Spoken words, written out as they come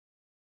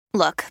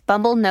Look,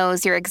 Bumble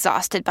knows you're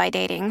exhausted by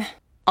dating.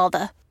 All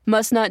the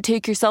must not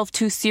take yourself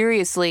too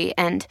seriously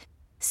and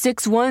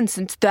 6'1"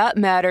 since that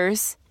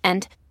matters.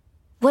 And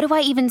what do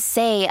I even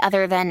say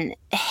other than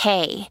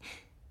hey?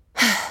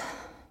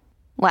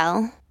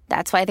 Well,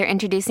 that's why they're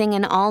introducing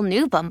an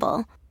all-new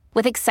Bumble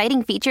with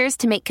exciting features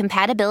to make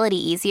compatibility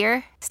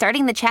easier,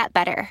 starting the chat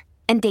better,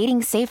 and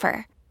dating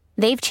safer.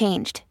 They've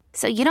changed,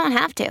 so you don't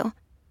have to.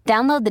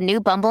 Download the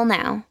new Bumble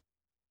now.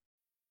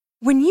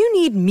 When you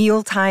need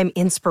mealtime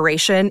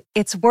inspiration,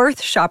 it's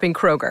worth shopping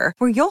Kroger,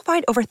 where you'll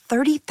find over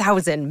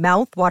 30,000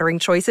 mouth-watering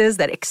choices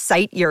that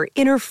excite your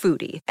inner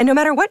foodie. And no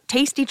matter what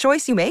tasty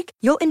choice you make,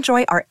 you'll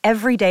enjoy our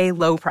everyday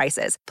low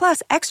prices,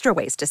 plus extra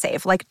ways to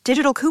save, like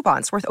digital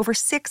coupons worth over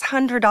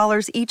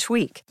 $600 each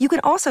week. You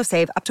can also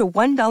save up to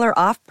 $1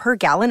 off per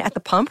gallon at the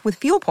pump with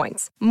fuel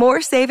points.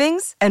 More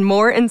savings and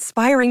more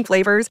inspiring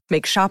flavors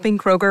make shopping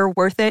Kroger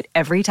worth it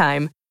every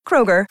time.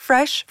 Kroger,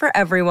 fresh for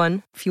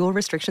everyone. Fuel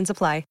restrictions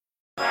apply.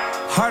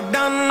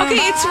 Okay,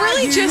 it's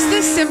really just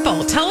this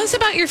simple. Tell us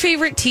about your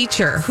favorite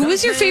teacher. Who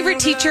is your favorite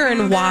teacher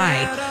and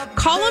why?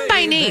 Call them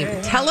by name.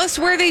 Tell us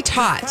where they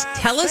taught.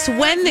 Tell us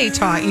when they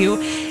taught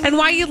you and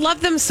why you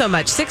love them so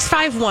much.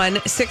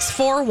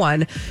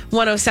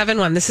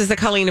 651-641-1071. This is the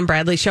Colleen and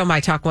Bradley Show, My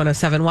Talk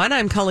 1071.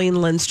 I'm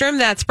Colleen Lindstrom.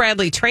 That's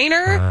Bradley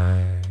Trainer.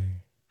 Hi.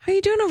 How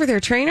you doing over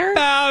there, Trainer?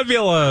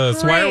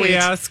 Fabulous. Great. Why are we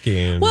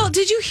asking? Well,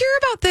 did you hear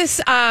about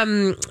this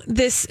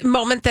this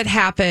moment that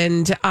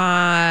happened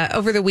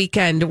over the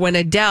weekend when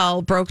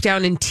Adele broke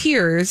down in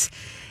tears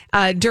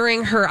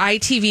during her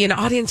ITV An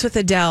Audience with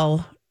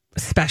Adele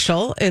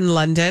special in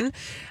London,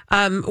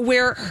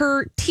 where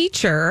her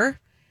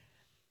teacher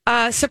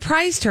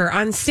surprised her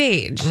on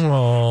stage.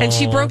 Aww. And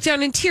she broke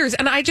down in tears.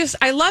 And I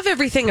love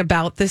everything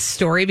about this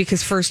story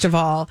because, first of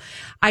all,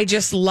 I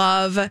just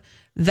love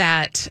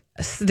that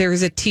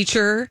there's a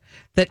teacher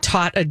that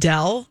taught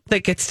Adele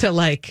that gets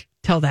to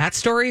tell that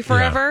story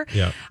forever.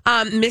 Yeah.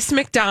 Miss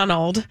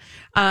McDonald,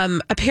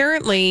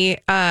 apparently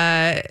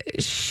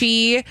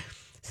she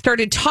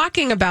started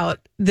talking about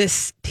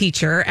this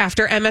teacher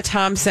after Emma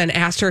Thompson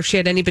asked her if she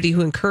had anybody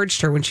who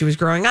encouraged her when she was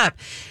growing up.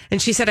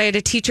 And she said, I had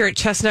a teacher at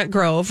Chestnut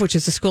Grove, which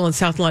is a school in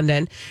South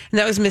London, and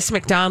that was Miss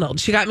McDonald.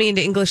 She got me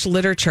into English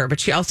literature, but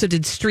she also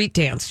did street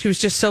dance. She was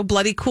just so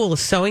bloody cool,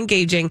 so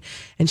engaging,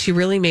 and she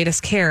really made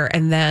us care.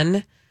 And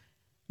then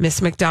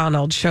Miss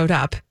McDonald showed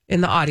up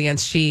in the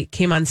audience. She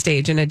came on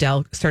stage and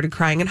Adele started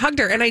crying and hugged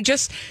her. And I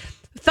just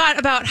thought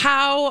about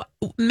how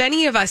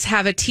many of us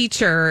have a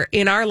teacher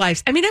in our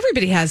lives. I mean,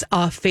 everybody has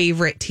a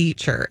favorite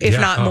teacher, if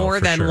not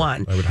more than sure.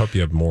 one. I would hope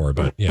you have more,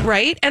 but yeah.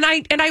 Right? And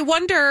I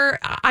wonder,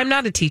 I'm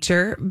not a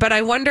teacher, but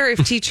I wonder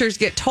if teachers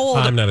get told.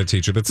 I'm not a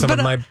teacher, but some of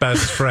my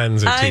best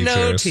friends are teachers. I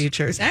know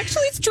teachers.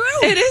 Actually, it's true.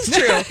 It is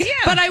true. Yeah.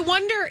 But I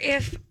wonder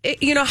if,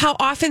 how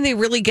often they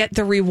really get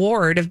the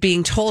reward of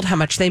being told how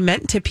much they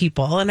meant to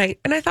people. And I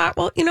thought,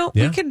 well,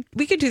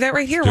 we could do that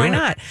right here. Why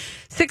not?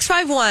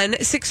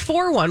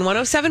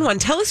 651-641-1071.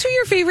 Tell us who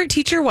your favorite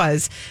teacher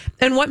was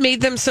and what made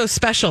them so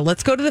special.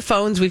 Let's go to the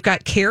phones. We've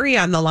got Carrie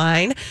on the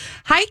line.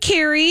 Hi,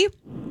 Carrie.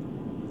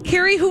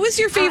 Carrie, who was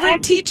your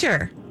favorite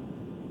teacher?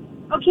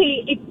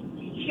 Okay, it's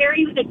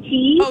Terry with a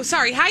T. Oh,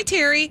 sorry. Hi,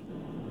 Terry.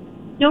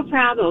 No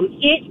problem.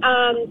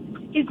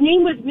 His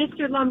name was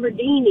Mr.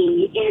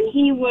 Lombardini, and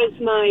he was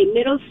my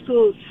middle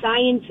school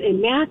science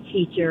and math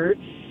teacher.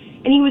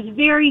 And he was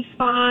very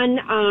fun.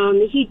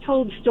 He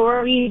told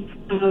stories,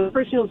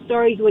 personal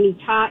stories when he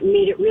taught and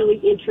made it really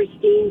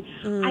interesting.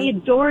 I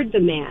adored the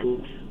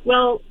man.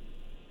 Well,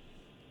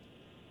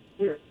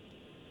 he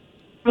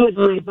was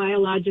my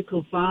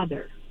biological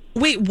father.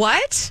 Wait,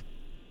 what?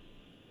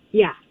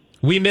 Yeah.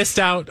 We missed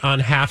out on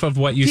half of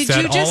what you Did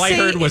said. you just All I say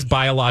heard was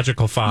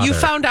biological father. You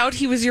found out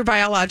he was your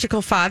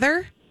biological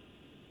father?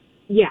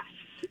 Yes.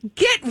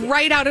 Get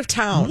right out of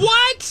town.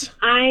 What?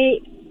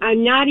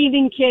 I'm not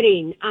even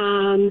kidding.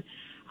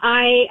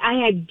 I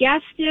had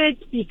guessed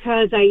it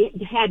because I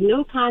had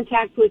no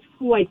contact with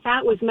who I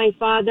thought was my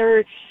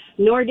father,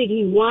 nor did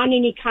he want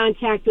any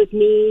contact with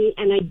me,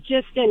 and I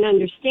just didn't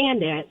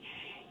understand it.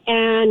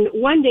 And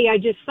one day I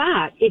just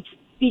thought, it's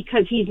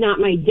because he's not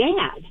my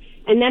dad.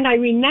 And then I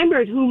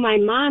remembered who my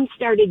mom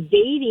started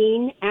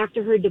dating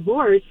after her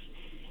divorce,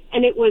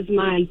 and it was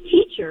my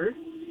teacher.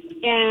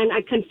 And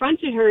I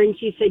confronted her, and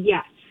she said,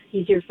 yes,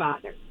 he's your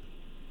father.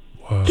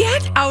 Whoa.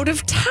 Get out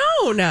of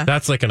town.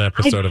 That's like an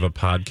episode of a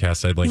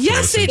podcast I'd like to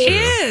listen to.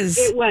 Yes,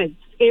 it is.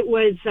 It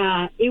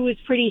was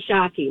pretty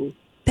shocking.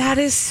 That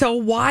is so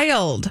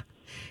wild.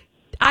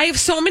 I have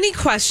so many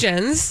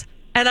questions,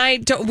 and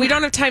we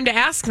don't have time to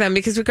ask them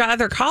because we've got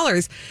other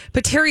callers.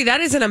 But Terry, that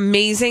is an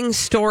amazing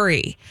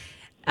story.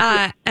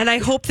 And I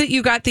hope that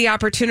you got the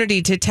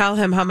opportunity to tell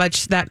him how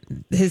much that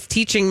his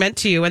teaching meant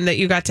to you and that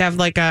you got to have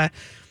like a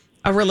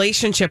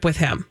relationship with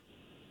him.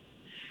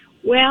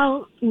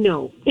 Well,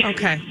 no.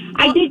 Okay.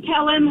 I did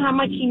tell him how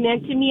much he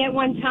meant to me at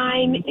one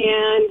time,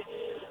 and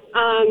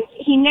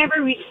he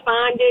never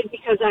responded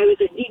because I was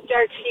a deep,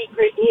 dark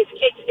secret, and his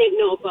kids didn't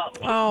know about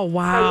me. Oh,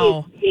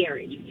 wow. His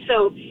marriage.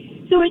 So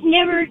it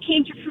never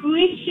came to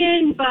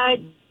fruition, but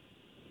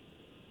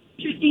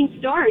interesting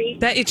story.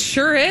 That it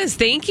sure is.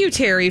 Thank you,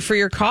 Terry, for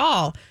your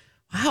call.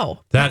 Wow.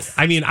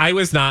 I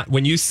was not,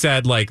 when you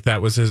said like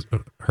that was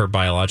her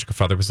biological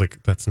father, was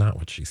like, that's not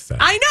what she said.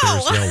 I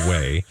know. There's no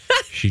way.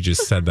 She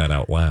just said that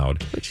out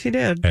loud. But she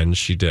did. And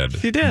she did.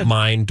 She did.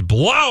 Mind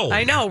blown.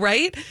 I know,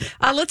 right?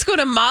 Let's go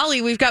to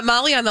Molly. We've got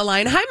Molly on the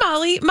line. Hi,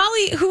 Molly.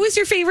 Molly, who was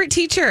your favorite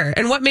teacher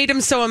and what made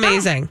him so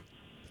amazing?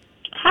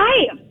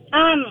 Hi.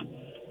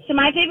 So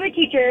my favorite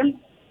teacher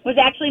was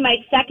actually my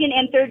second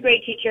and third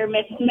grade teacher,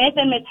 Miss Smith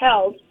and Miss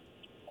Held,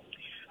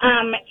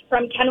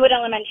 from Kenwood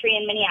Elementary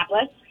in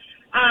Minneapolis.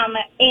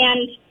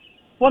 And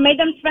what made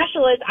them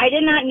special is I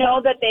did not know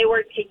that they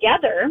were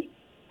together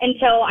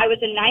until I was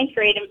in ninth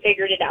grade and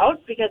figured it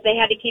out because they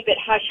had to keep it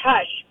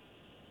hush-hush.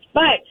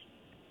 But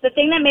the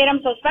thing that made them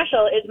so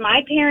special is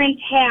my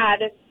parents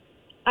had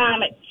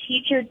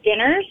teacher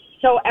dinners.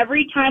 So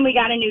every time we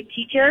got a new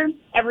teacher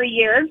every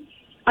year,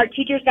 our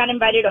teachers got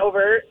invited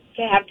over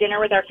to have dinner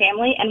with our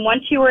family. And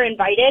once you were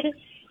invited,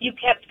 you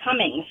kept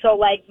coming. So,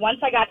 like, once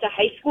I got to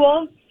high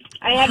school,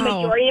 I had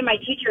majority of my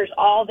teachers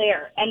all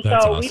there. And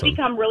That's so awesome. we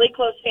become really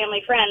close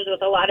family friends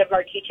with a lot of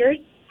our teachers.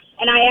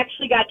 And I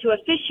actually got to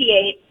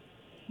officiate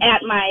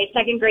at my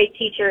second grade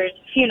teacher's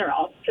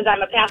funeral because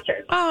I'm a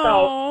pastor.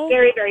 Oh. So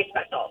very, very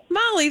special.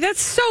 Molly,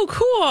 that's so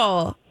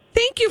cool.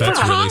 Thank you for That's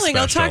really calling.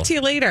 I'll special. talk to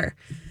you later.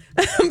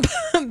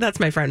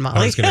 That's my friend Molly.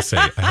 I was going to say,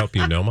 I hope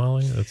you know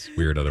Molly. That's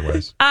weird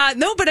otherwise.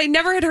 No, but I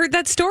never had heard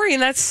that story,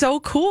 and that's so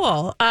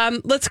cool.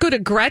 Let's go to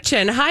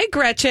Gretchen. Hi,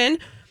 Gretchen.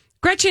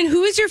 Gretchen,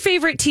 who is your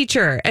favorite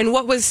teacher, and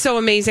what was so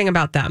amazing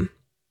about them?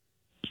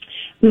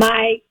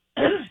 My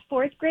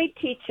fourth grade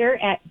teacher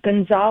at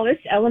Gonzales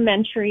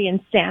Elementary in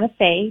Santa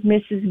Fe,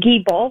 Mrs.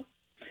 Giebel.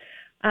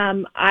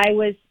 I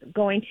was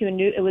going to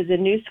it was a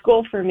new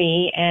school for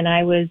me, and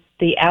I was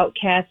the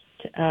outcast,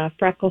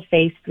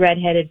 freckle-faced,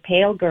 red-headed,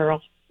 pale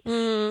girl.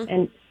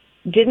 And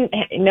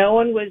no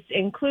one was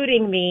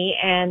including me,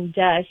 and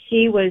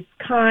she was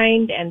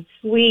kind and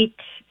sweet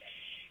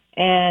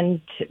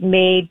and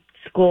made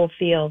school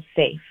feel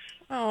safe.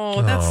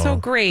 Oh, that's so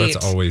great.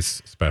 That's always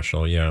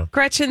special, yeah.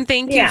 Gretchen,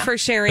 thank you for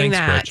sharing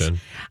Thanks, that.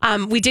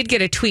 Gretchen. We did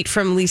get a tweet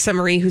from Lisa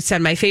Marie who said,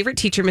 my favorite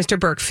teacher, Mr.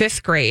 Burke,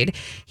 fifth grade.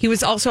 He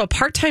was also a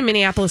part-time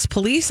Minneapolis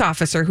police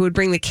officer who would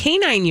bring the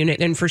K-9 unit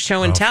in for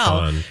show and tell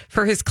fun.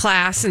 for his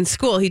class and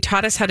school. He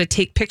taught us how to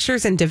take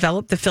pictures and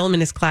develop the film in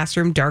his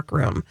classroom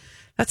darkroom.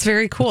 That's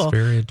very cool. That's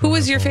very Who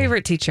was your adorable.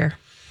 favorite teacher?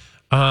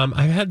 I've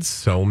had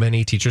so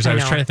many teachers. I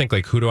was know. trying to think,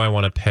 like, who do I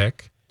want to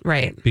pick?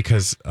 Right.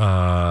 Because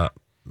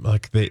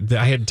like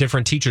I had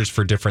different teachers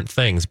for different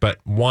things, but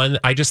one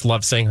I just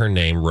love saying her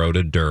name.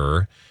 Rhoda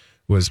Durr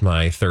was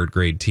my third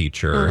grade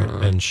teacher,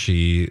 and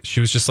she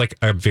was just like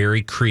a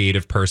very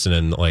creative person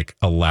and like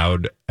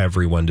allowed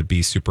everyone to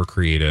be super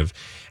creative.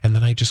 And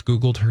then I just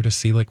Googled her to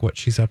see like what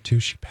she's up to.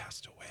 She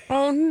passed away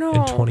Oh, no.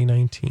 in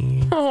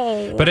 2019.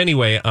 Oh, But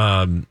anyway,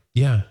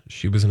 yeah,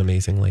 she was an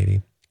amazing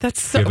lady.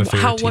 that's Do so. you have a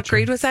favorite What teacher?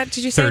 grade was that?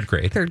 Did you say Third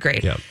grade. Third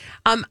grade. Yeah.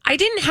 I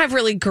didn't have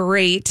really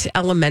great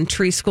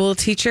elementary school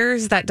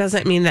teachers. That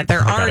doesn't mean that there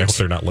Oh my God, I aren't. hope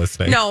they're not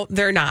listening. No,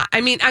 they're not. I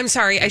mean, I'm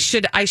sorry. I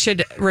should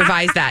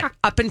revise that.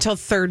 Up until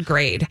third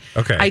grade,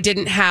 Okay. I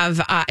didn't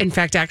have. In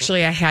fact,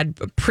 actually, I had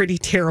pretty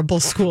terrible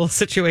school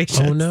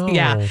situations. Oh, no.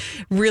 Yeah,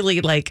 really.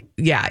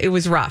 It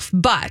was rough.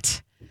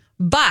 But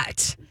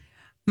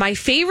my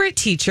favorite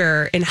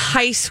teacher in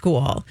high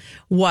school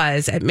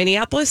was at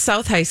Minneapolis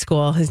South High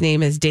School. His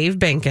name is Dave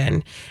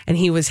Benkin, and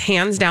he was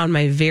hands down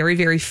my very,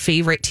 very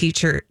favorite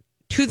teacher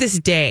to this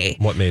day.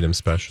 What made him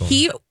special?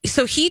 He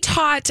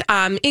taught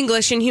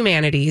English and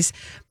humanities,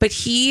 but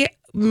he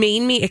made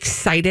me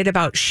excited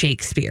about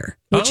Shakespeare,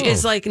 which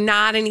is like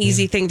not an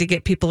easy thing to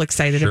get people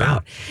excited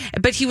about.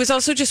 But he was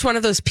also just one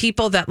of those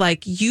people that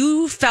like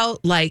you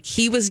felt like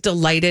he was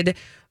delighted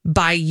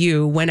by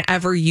you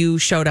whenever you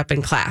showed up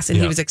in class, and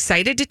he was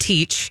excited to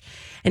teach,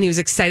 and he was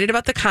excited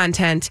about the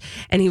content,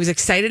 and he was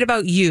excited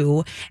about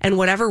you, and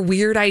whatever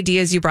weird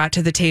ideas you brought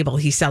to the table,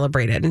 he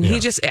celebrated. And he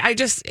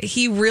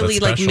really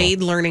That's like special.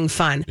 made learning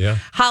fun. Yeah.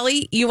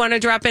 Holly, you want to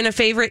drop in a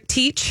favorite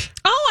teach?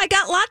 Oh, I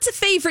got lots of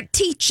favorite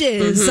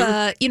teachers.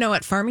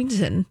 At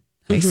Farmington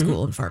High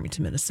School in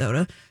Farmington,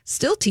 Minnesota.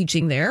 Still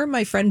teaching there.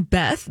 My friend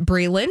Beth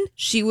Braylon,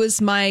 she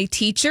was my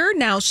teacher.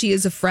 Now she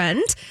is a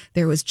friend.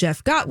 There was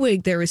Jeff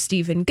Gottwig. There was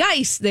Stephen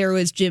Geis. There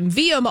was Jim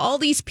Viam. All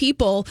these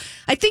people.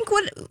 I think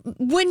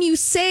when you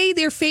say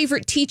their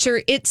favorite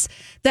teacher, it's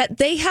that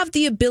they have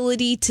the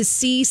ability to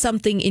see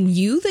something in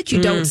you that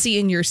you don't see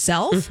in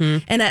yourself.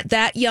 And at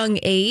that young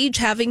age,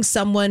 having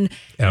someone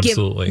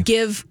Absolutely.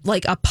 give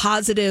like a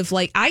positive,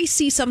 like, I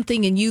see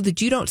something in you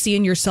that you don't see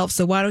in yourself,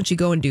 so why don't you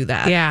go and do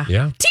that? Yeah.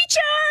 Teacher!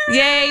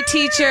 Yay,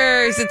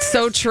 teachers. It's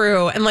so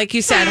true. And like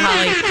you said,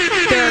 Holly,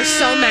 there are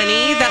so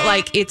many that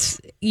like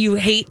you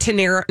hate to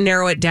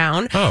narrow it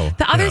down. Oh,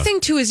 the other yeah.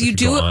 thing too is We you could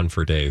do go on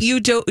for days. You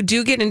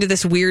do get into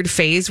this weird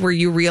phase where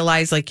you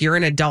realize like you're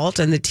an adult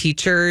and the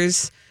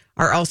teachers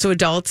are also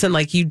adults, and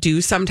like you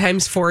do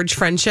sometimes forge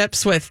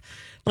friendships with,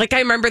 like, I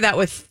remember that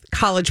with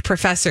college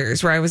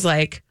professors where I was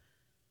like,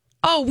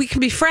 oh, we can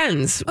be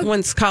friends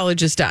once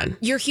college is done.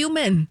 You're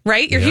human.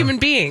 Right? You're human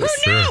beings.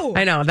 Who knew?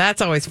 I know.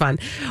 That's always fun.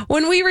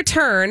 When we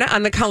return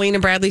on the Colleen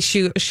and Bradley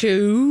show.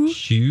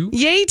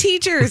 Yay,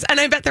 teachers. And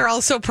I bet they're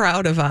all so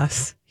proud of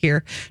us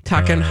here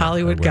talking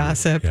Hollywood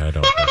gossip Yeah, I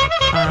don't know about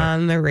that.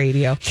 on the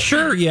radio.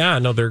 Sure. Yeah.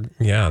 No, they're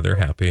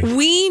happy.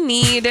 We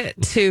need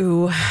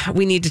to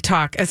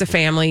talk as a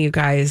family, you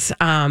guys.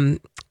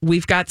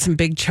 We've got some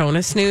big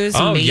Jonas news.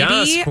 Oh, maybe.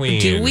 yes,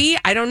 Queen. Do we?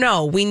 I don't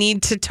know. We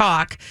need to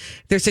talk.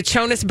 There's a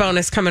Jonas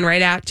bonus coming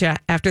right at you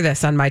after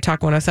this on My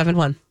Talk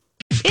 107.1.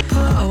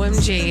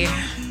 OMG.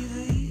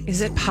 Is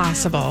it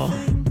possible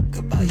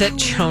that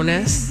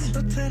Jonas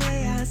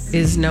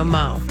is no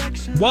mo?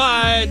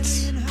 What?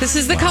 This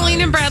is the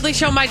Colleen and Bradley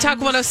Show, My Talk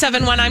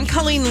 107.1. I'm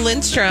Colleen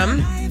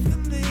Lindstrom.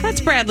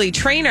 That's Bradley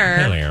Trainer.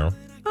 Hello.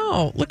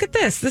 Oh, look at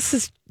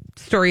this.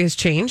 Story has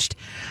changed.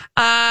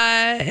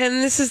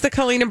 And this is the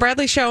Colleen and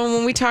Bradley Show. And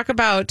when we talk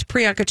about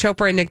Priyanka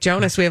Chopra and Nick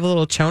Jonas, we have a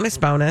little Jonas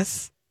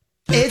bonus.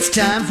 It's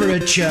time for a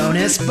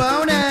Jonas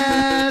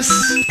bonus.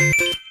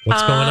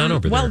 What's going on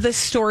over there? Well, this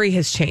story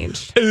has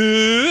changed.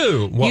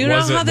 Ooh, what You know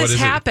was it? how What this is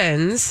it?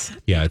 happens.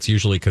 Yeah, it's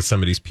usually because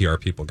some of these PR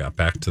people got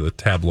back to the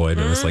tabloid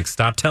and was like,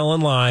 stop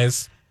telling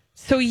lies.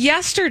 So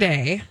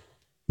yesterday,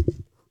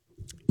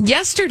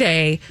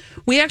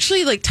 we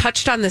actually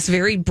touched on this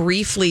very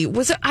briefly.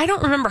 Was it? I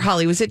don't remember,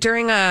 Holly. Was it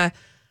during a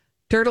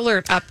Dirt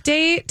Alert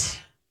update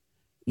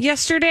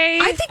yesterday?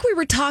 I think we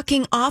were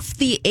talking off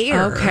the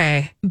air.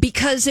 Okay.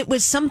 Because it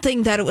was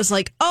something that it was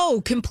like,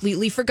 oh,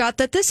 completely forgot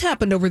that this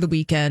happened over the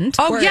weekend.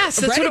 Oh, Or yes,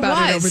 that's read what it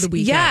about was. over the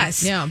weekend.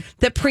 Yes. Yeah.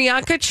 That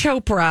Priyanka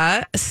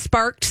Chopra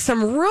sparked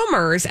some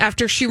rumors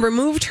after she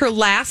removed her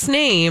last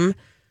name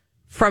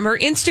from her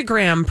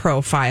Instagram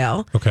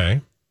profile. Okay.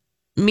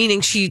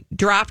 Meaning she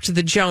dropped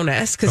the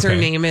Jonas because her Okay.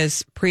 name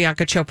is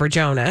Priyanka Chopra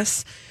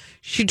Jonas.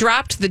 She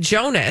dropped the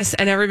Jonas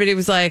and everybody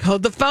was like,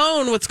 hold the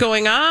phone, what's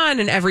going on?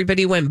 And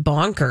everybody went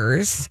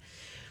bonkers.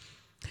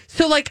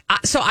 So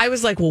I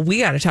was like, well, we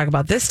got to talk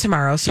about this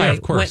tomorrow. So Yeah, I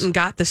of course. went and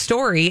got the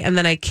story and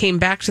then I came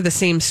back to the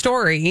same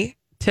story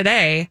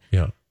today.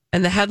 Yeah.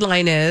 And the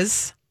headline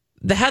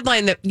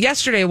that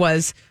yesterday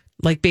was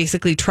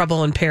basically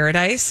Trouble in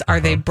Paradise. Are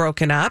they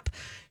broken up?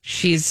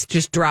 She's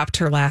just dropped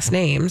her last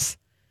names.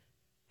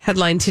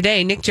 Headline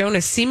today, Nick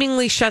Jonas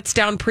seemingly shuts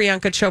down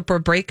Priyanka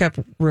Chopra breakup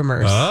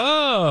rumors.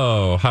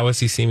 Oh, how is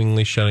he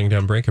seemingly shutting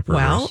down breakup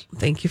rumors? Well,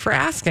 thank you for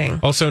asking.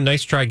 Also,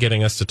 nice try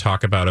getting us to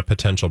talk about a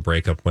potential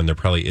breakup when there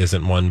probably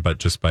isn't one, but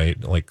just by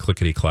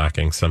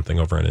clickety-clacking something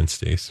over on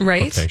Insties.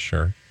 Right. Okay,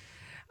 sure.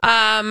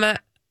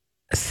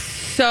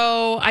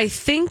 So I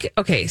think,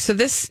 so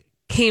this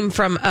came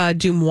from a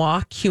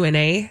Dumois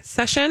Q&A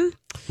session.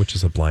 Which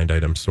is a blind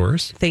item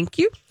source. Thank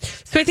you.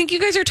 So I think you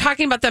guys are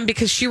talking about them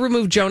because she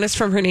removed Jonas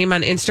from her name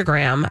on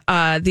Instagram.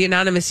 The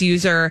anonymous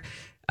user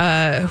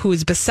who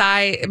is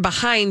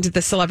behind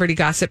the celebrity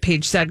gossip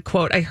page said,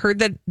 quote, I heard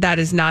that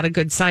is not a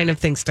good sign of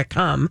things to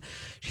come.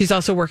 She's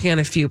also working on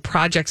a few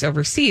projects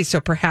overseas, so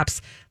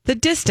perhaps the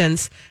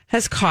distance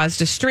has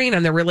caused a strain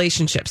on their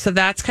relationship. So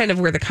that's kind of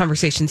where the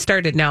conversation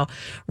started. Now,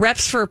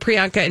 reps for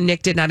Priyanka and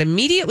Nick did not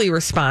immediately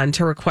respond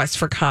to requests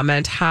for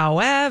comment.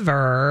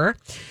 However,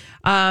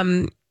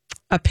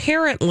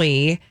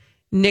 apparently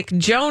Nick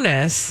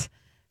Jonas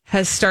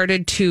has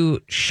started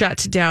to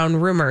shut down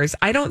rumors.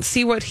 I don't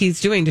see what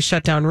he's doing to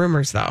shut down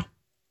rumors, though.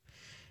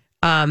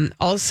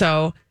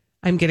 Also,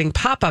 I'm getting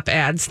pop-up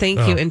ads.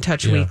 Thank you, In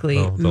Touch Weekly.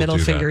 they'll Middle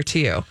do finger that. to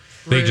you.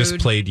 They just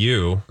played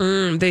you.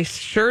 They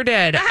sure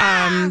did.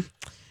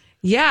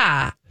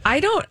 Yeah, I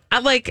don't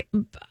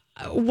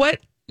what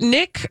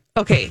Nick.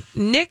 Okay,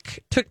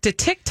 Nick took to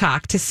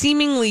TikTok to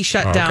seemingly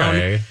shut down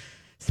Okay.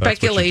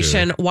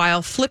 speculation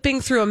while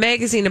flipping through a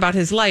magazine about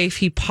his life.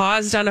 He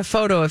paused on a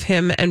photo of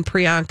him and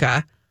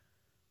Priyanka.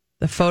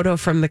 The photo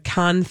from the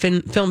Cannes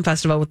Film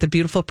Festival with the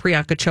beautiful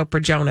Priyanka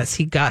Chopra Jonas.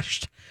 He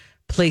gushed,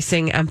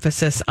 placing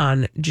emphasis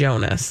on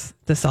Jonas.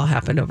 This all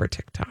happened over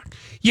TikTok.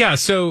 Yeah,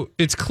 so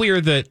it's clear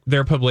that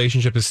their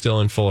relationship is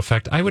still in full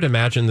effect. I would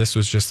imagine this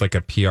was just like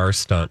a PR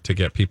stunt to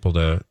get people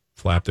to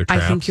flap their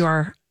traps. I think you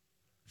are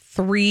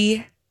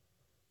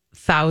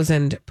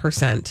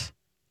 3,000%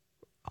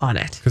 on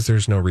it. Because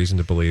there's no reason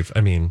to believe.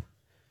 I mean,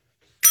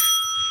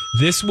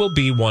 this will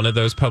be one of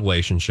those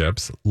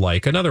publicationships,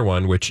 like another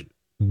one, which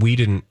we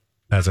didn't,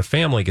 as a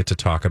family, get to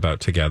talk about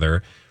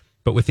together.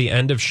 But with the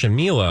end of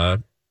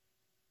Shamila,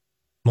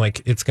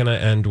 it's going to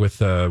end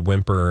with a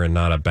whimper and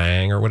not a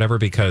bang or whatever,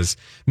 because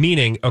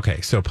meaning,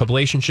 okay, so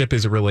publicationship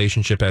is a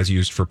relationship as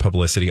used for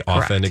publicity,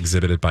 often Correct.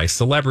 exhibited by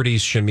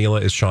celebrities.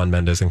 Shamila is Shawn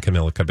Mendes and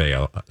Camila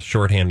Cabello.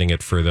 Shorthanding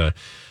it for the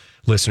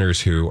listeners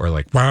who are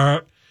like,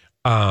 what?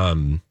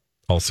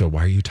 Also,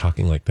 why are you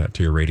talking like that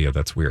to your radio?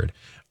 That's weird.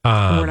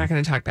 We're not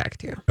going to talk back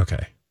to you.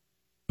 Okay.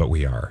 But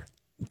we are.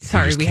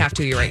 Sorry, we have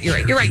to. You're right. You're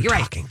right.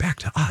 Talking back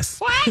to us.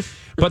 What?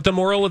 But the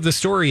moral of the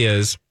story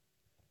is,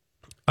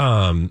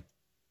 the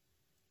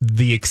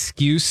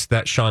excuse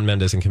that Shawn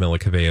Mendes and Camila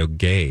Cabello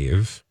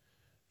gave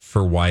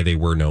for why they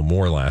were no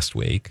more last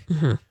week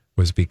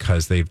was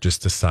because they've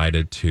just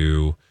decided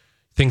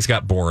things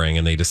got boring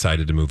and they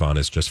decided to move on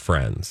as just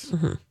friends.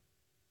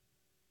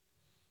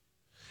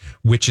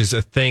 which is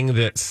a thing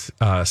that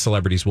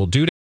celebrities will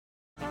do.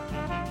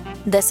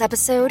 This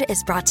episode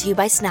is brought to you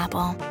by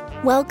Snapple.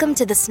 Welcome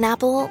to the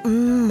Snapple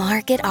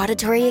Market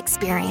Auditory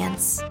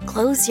Experience.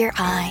 Close your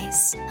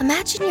eyes.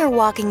 Imagine you're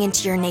walking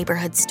into your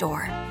neighborhood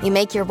store. You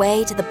make your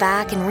way to the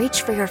back and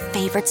reach for your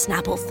favorite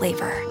Snapple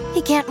flavor.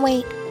 You can't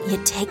wait. You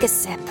take a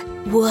sip.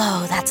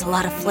 Whoa, that's a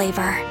lot of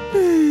flavor.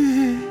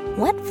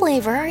 What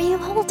flavor are you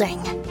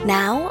holding?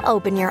 Now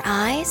open your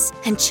eyes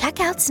and check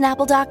out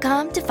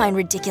Snapple.com to find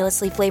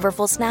ridiculously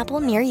flavorful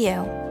Snapple near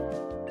you.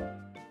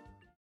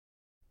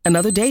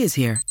 Another day is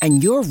here,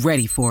 and you're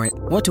ready for it.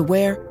 What to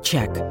wear?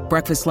 Check.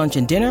 Breakfast, lunch,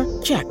 and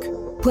dinner? Check.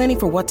 Planning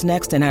for what's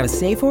next and how to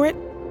save for it?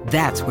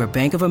 That's where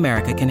Bank of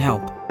America can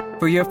help.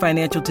 For your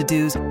financial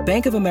to-dos,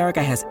 Bank of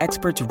America has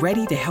experts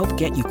ready to help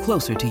get you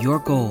closer to your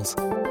goals.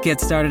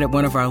 Get started at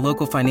one of our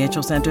local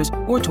financial centers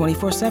or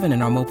 24/7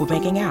 in our mobile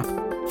banking app.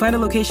 Find a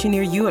location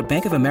near you at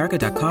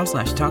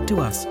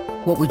bankofamerica.com/talktous.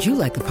 What would you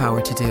like the power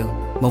to do?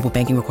 Mobile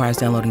banking requires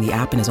downloading the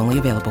app and is only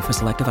available for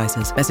select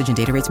devices. Message and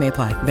data rates may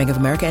apply. Bank of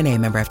America NA,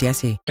 member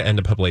FDIC. End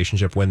a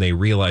relationship when they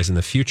realize in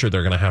the future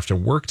they're going to have to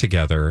work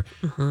together,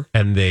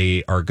 and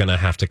they are going to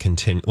have to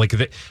continue.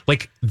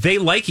 They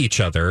like each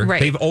other.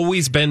 Right. They've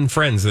always been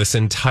friends this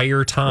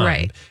entire time.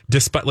 Right.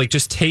 Despite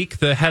just take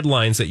the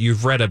headlines that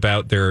you've read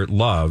about their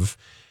love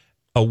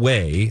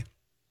away.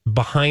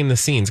 Behind the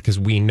scenes, because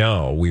we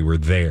know we were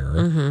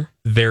there.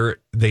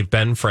 They've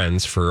been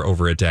friends for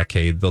over a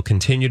decade. They'll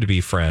continue to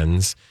be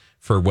friends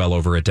for well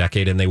over a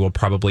decade, and they will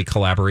probably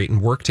collaborate and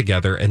work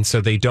together. And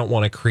so they don't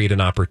want to create an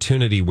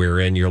opportunity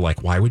wherein you're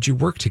like, why would you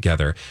work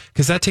together?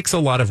 Because that takes a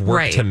lot of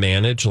work to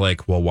manage.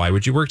 Like, well, why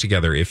would you work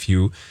together if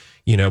you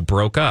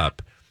broke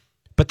up?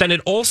 But then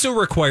it also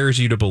requires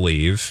you to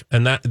believe,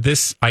 and that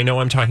this, I know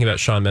I'm talking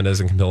about Shawn Mendes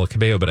and Camila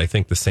Cabello, but I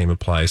think the same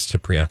applies to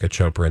Priyanka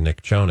Chopra and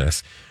Nick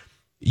Jonas.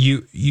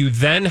 You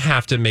then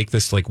have to make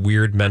this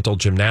weird mental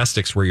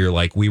gymnastics where you're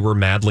like, we were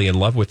madly in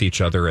love with each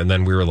other, and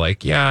then we were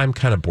like, yeah, I'm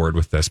kind of bored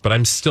with this, but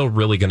I'm still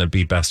really going to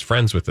be best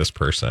friends with this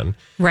person.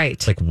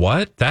 Right.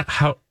 What?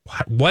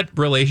 What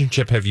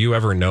relationship have you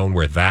ever known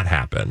where that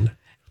happened?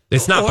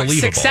 It's not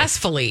believable.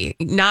 Successfully,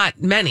 not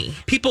many.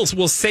 People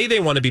will say they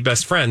want to be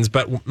best friends,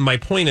 but my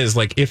point is,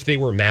 if they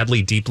were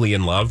madly, deeply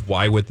in love,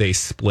 why would they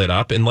split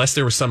up? Unless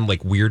there was some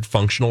weird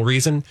functional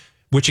reason,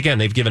 which again,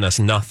 they've given us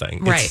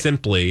nothing. Right. It's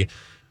simply...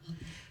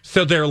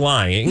 So they're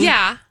lying.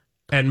 Yeah.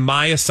 And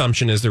my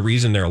assumption is the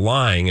reason they're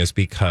lying is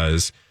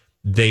because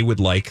they would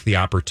like the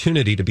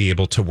opportunity to be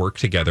able to work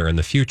together in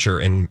the future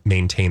and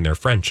maintain their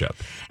friendship.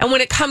 And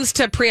when it comes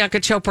to Priyanka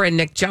Chopra and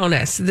Nick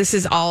Jonas, this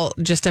is all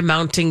just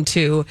amounting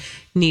to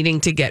needing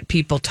to get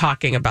people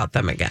talking about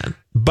them again.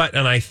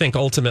 And I think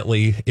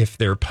ultimately, if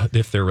their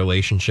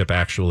relationship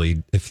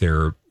actually, if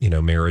their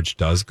marriage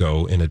does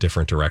go in a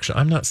different direction,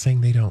 I'm not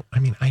saying they don't. I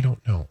mean, I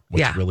don't know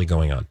what's really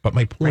going on. But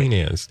my point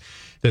is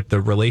that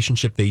the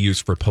relationship they use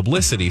for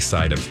publicity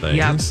side of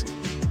things,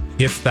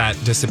 if that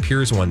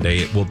disappears one day,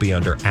 it will be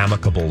under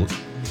amicable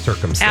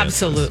circumstances.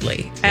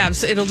 Absolutely.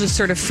 It'll just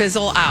sort of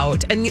fizzle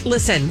out. And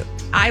listen,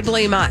 I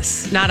blame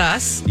us, not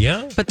us,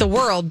 but the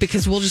world,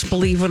 because we'll just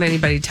believe what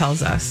anybody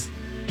tells us.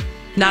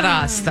 Not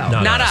us, though.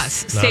 Not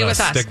us. Stay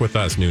with us. Stick with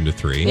us, noon to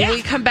 3. When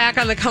we come back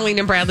on the Colleen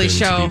and Bradley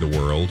show, to be the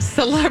world.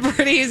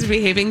 Celebrities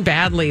behaving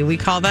badly. We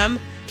call them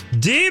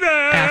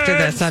D-bags. After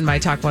this on My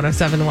Talk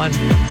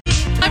 107.1.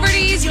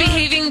 Celebrities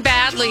behaving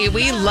badly.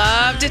 We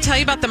love to tell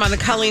you about them on the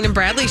Colleen and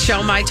Bradley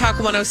show, My Talk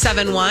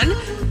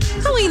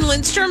 107.1. Colleen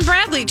Lindstrom,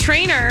 Bradley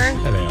Trainer.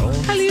 Hello.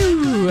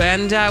 Hello.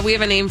 And we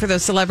have a name for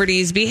those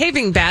celebrities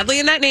behaving badly,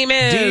 and that name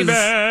is...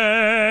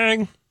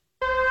 D-bag.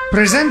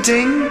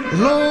 Presenting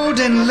Lord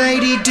and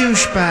Lady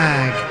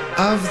Douchebag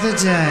of the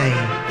Day.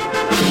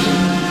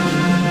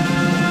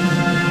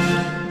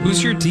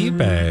 Who's your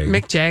D-bag?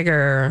 Mick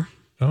Jagger.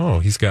 Oh,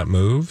 he's got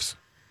moves?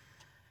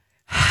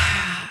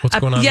 What's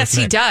going on yes, with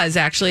Mick? he does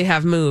actually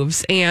have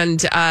moves.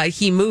 And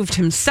he moved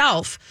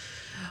himself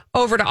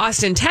over to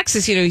Austin,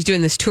 Texas. He's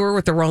doing this tour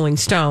with the Rolling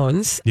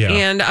Stones. Yeah.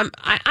 And I'm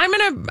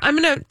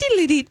gonna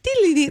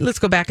diddly-dee. Let's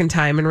go back in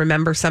time and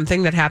remember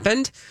something that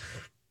happened.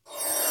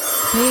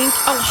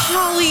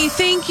 Holly,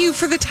 thank you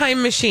for the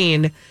time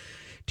machine.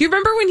 Do you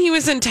remember when he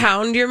was in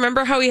town? Do you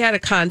remember how he had a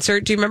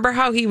concert? Do you remember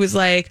how he was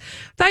like,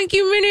 thank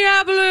you,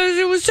 Minneapolis.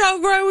 It was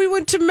so great. We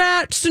went to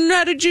Matt's and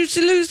had a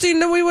Juicy Lucy,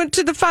 and then we went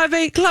to the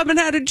 5-8 Club and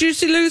had a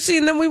Juicy Lucy,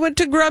 and then we went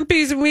to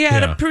Grumpy's and we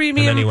had a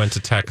premium. And then he went to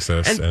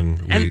Texas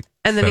and we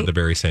said the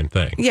very same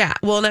thing. Yeah.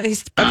 Well, now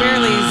he's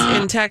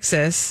in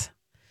Texas.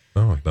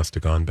 Oh, he must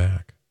have gone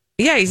back.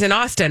 Yeah, he's in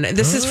Austin.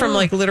 This is from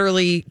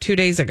literally 2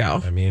 days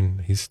ago. I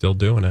mean, he's still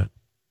doing it.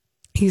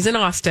 He's in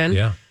Austin.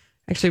 Yeah.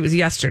 Actually, it was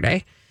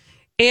yesterday.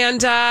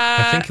 And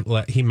I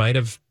think he might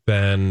have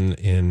been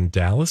in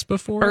Dallas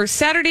before. Or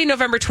Saturday,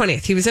 November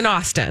 20th. He was in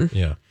Austin.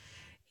 Yeah.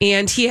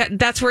 And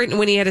that's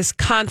when he had his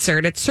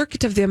concert at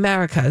Circuit of the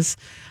Americas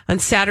on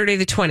Saturday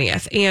the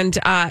 20th. And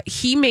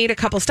he made a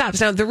couple stops.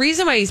 Now, the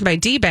reason why he's my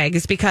D-bag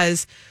is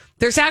because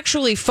There's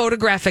actually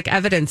photographic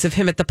evidence of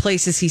him at the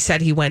places he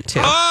said he went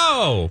to.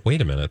 Oh,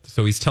 wait a minute.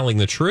 So he's telling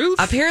the truth?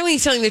 Apparently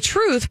he's telling the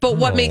truth, but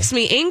what makes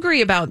me angry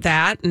about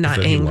that, not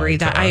that he angry, lied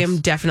to that I us. am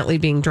definitely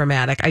being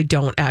dramatic. I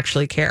don't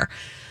actually care.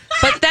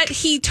 But that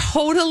he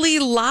totally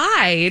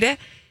lied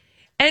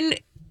and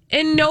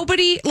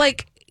nobody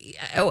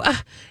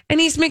and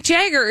he's Mick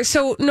Jagger,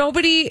 so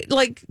nobody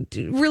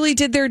really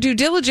did their due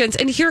diligence.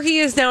 And here he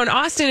is now in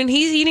Austin and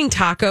he's eating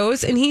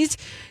tacos and he's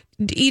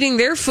eating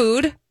their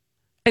food.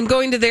 And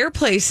going to their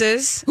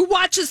places. Who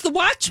watches The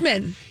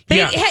Watchmen?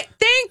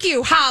 Thank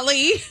you,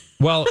 Holly.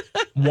 Well,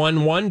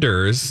 one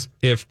wonders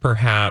if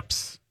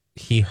perhaps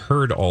he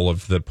heard all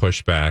of the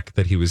pushback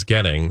that he was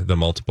getting the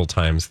multiple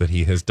times that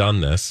he has done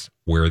this,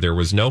 where there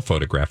was no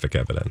photographic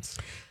evidence.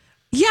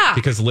 Yeah.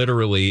 Because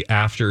literally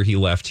after he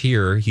left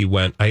here, he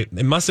went,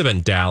 it must have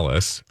been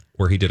Dallas,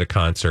 where he did a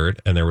concert,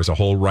 and there was a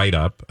whole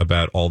write-up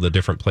about all the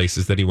different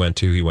places that he went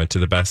to. He went to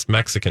the best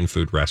Mexican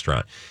food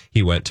restaurant.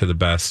 He went to the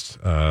best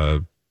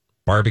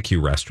barbecue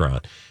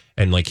restaurant,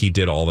 and he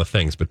did all the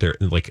things, but they're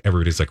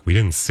everybody's like, we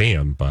didn't see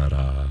him, but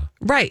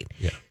right.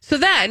 Yeah. So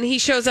then he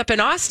shows up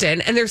in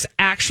Austin and there's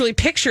actually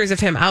pictures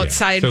of him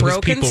outside So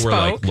Broken people Spoke.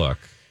 were like, look,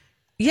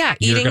 yeah,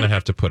 you're gonna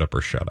have to put up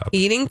or shut up.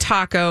 Eating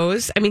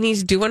tacos. I mean,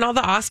 he's doing all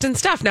the Austin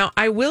stuff. Now,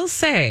 I will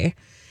say,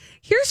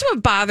 here's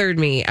what bothered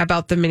me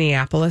about the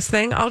Minneapolis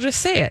thing. I'll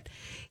just say it.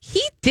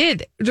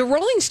 The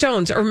Rolling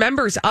Stones, or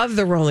members of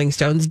the Rolling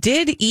Stones,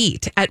 did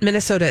eat at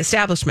Minnesota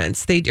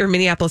establishments, or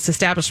Minneapolis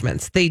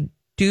establishments. They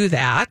do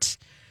that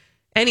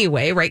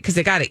anyway, right? Because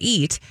they got to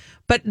eat.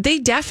 But they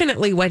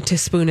definitely went to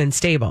Spoon and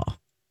Stable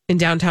in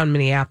downtown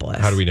Minneapolis.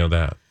 How do we know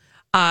that?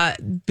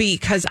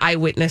 Because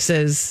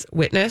eyewitnesses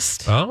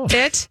witnessed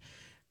it.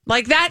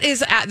 That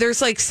is,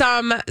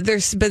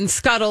 there's been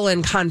scuttle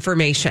and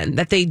confirmation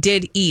that they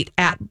did eat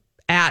at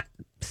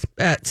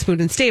Spoon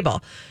and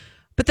Stable.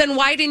 But then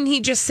why didn't he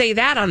just say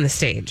that on the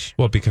stage?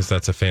 Well, because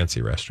that's a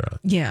fancy restaurant.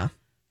 Yeah.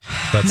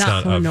 That's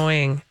not so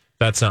annoying.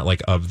 That's not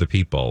of the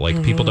people.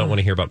 People don't want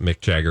to hear about Mick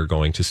Jagger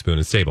going to Spoon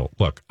and Stable.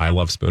 Look, I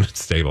love Spoon and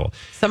Stable.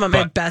 Some of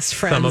my best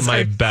friends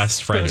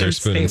are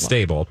Spoon and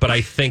Stable. But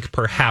I think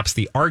perhaps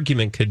the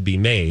argument could be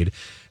made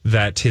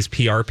that his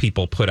PR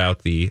people put out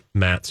the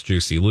Matt's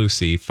Juicy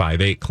Lucy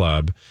 5-8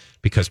 Club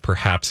because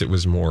perhaps it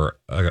was more,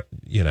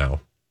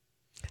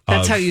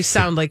 That's how you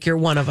sound like you're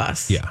one of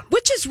us. Yeah.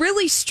 Which is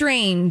really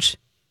strange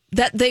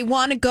that they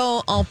want to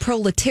go all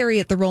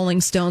proletariat, the Rolling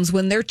Stones,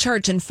 when they're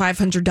charging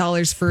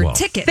 $500 for a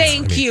ticket.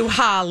 Thank you,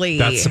 Holly.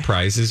 That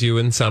surprises you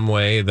in some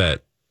way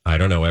that, I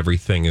don't know,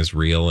 everything is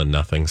real and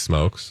nothing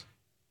smokes?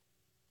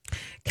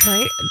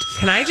 Can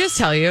I just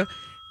tell you,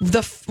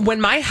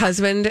 when my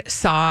husband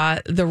saw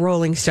the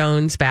Rolling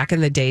Stones back in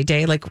the day,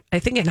 I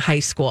think in high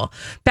school,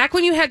 back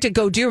when you had to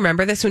go, do you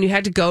remember this? When you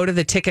had to go to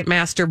the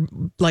Ticketmaster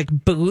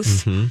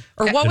booth,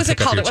 or what was it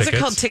called? Was it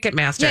called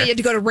Ticketmaster? Yeah, you had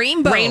to go to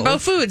Rainbow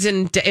Foods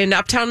in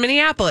Uptown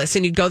Minneapolis,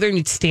 and you'd go there and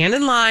you'd stand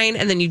in line,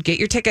 and then you'd get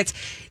your tickets.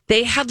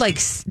 They had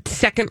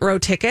second row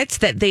tickets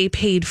that they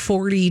paid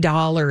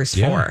 $40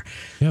 for.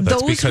 Yeah,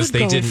 that's those because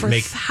they didn't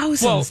make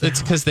thousands. Well,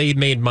 it's because they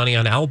made money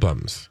on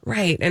albums,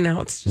 right? And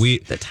now it's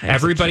just the time.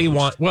 Everybody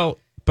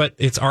but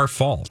it's our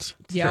fault.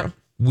 Yeah,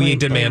 we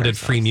demanded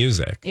free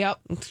music. Yep,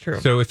 it's true.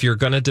 So if you're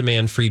going to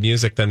demand free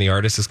music, then the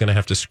artist is going to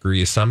have to screw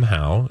you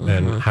somehow.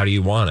 And how do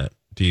you want it?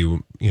 Do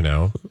you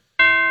want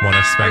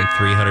to spend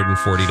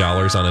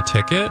 $340 on a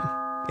ticket?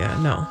 Yeah,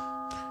 no.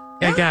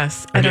 I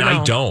guess.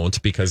 I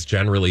don't, because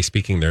generally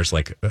speaking, there's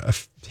a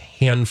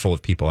handful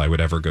of people I would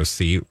ever go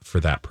see for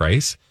that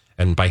price.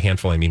 And by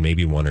handful, I mean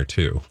maybe one or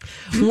two.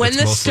 When it's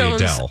the mostly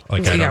Stones, Adele. I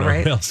don't know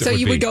who else so it would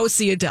you be. would go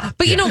see Adele.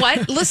 But you know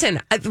what? Listen,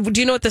 do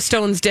you know what the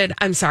Stones did?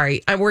 I'm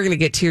sorry, we're going to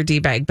get to your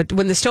D-bag. But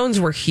when the Stones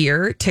were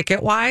here,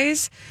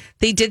 ticket-wise,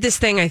 they did this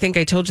thing, I think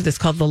I told you this,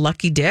 called the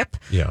Lucky Dip.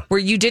 Yeah.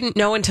 Where you didn't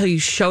know until you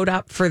showed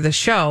up for the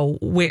show,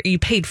 where you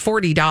paid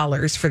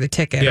 $40 for the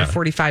ticket, or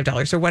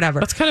 $45 or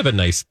whatever. That's kind of a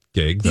nice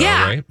gig, though,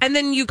 right? And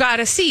then you got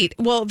a seat.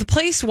 Well, the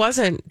place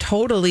wasn't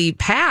totally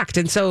packed.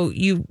 And so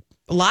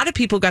a lot of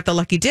people got the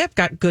Lucky Dip,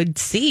 got good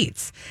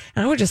seats.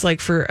 And I would just like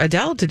for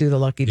Adele to do the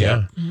Lucky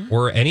Dip. Yeah.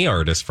 Or any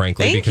artist,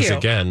 frankly, Thank because you.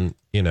 again,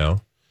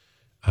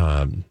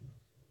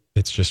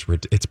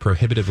 it's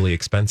prohibitively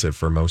expensive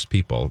for most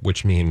people,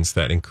 which means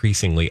that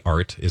increasingly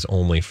art is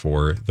only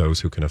for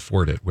those who can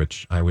afford it,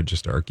 which I would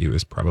just argue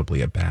is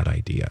probably a bad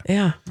idea.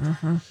 Yeah.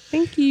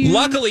 Thank you.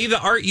 Luckily, the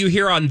art you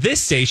hear on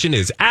this station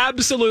is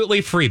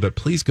absolutely free, but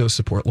please go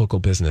support local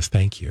business.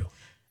 Thank you.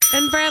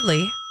 And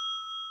Bradley,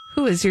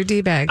 who is your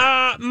D-bag?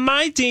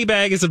 My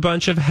D-bag is a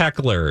bunch of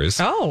hecklers.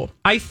 Oh.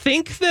 I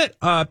think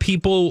that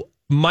people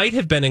might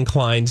have been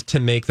inclined to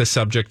make the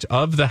subject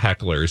of the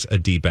hecklers a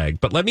D-bag.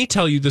 But let me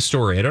tell you the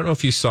story. I don't know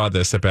if you saw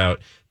this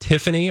about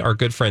Tiffany, our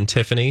good friend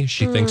Tiffany.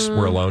 She thinks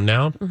we're alone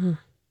now. Mm-hmm.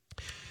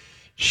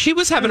 She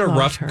was having a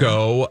rough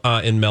go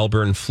in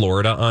Melbourne,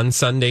 Florida on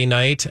Sunday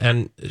night.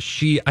 And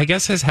she, I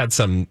guess, has had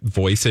some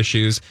voice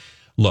issues.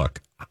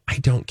 Look, I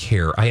don't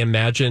care. I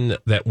imagine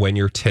that when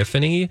you're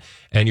Tiffany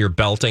and you're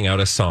belting out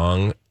a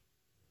song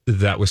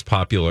that was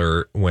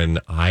popular when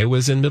I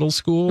was in middle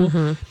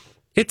school,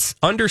 it's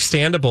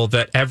understandable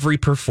that every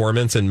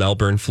performance in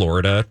Melbourne,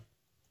 Florida,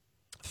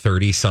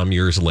 30 some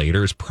years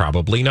later is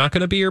probably not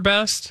going to be your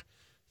best.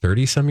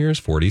 30 some years,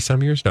 40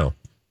 some years, no.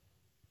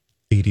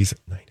 80s,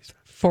 90s.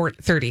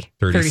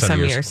 30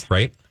 some years.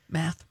 Right?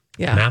 Math.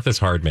 Yeah. Math is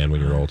hard, man,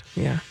 when you're old.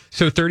 Yeah.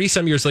 So 30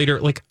 some years later,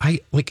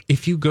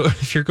 if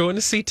you're going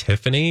to see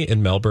Tiffany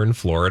in Melbourne,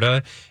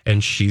 Florida,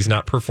 and she's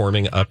not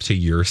performing up to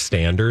your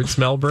standards,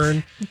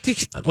 Melbourne,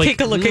 take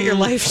a look at your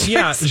life.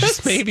 Yeah,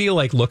 just maybe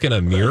look in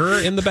a mirror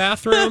in the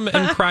bathroom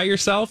and cry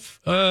yourself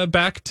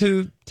back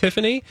to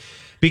Tiffany.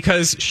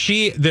 Because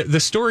the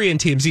story in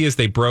TMZ as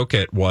they broke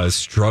it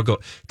was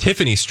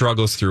Tiffany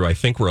struggles through, I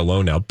think we're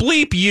alone now.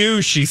 Bleep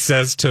you, she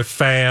says to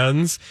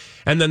fans.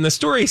 And then the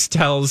story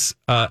tells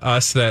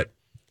us that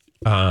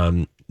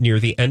near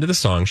the end of the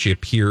song, she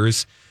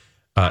appears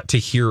to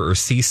hear or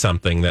see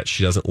something that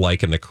she doesn't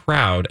like in the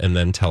crowd and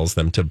then tells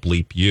them to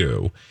bleep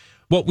you.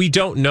 What we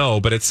don't know,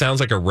 but it sounds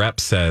like a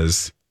rep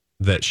says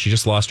that she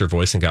just lost her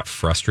voice and got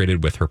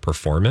frustrated with her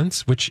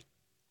performance, which,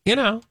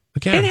 again,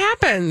 it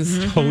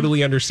happens.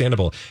 Totally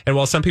understandable. And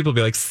while some people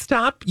be like,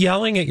 stop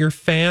yelling at your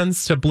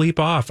fans to bleep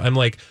off, I'm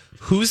like,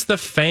 who's the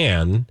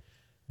fan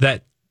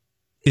that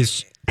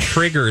is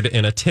triggered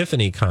in a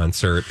Tiffany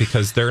concert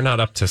because they're not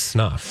up to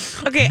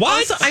snuff? Okay,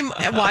 what? Also,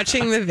 I'm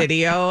watching the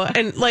video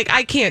and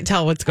I can't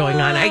tell what's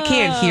going on. I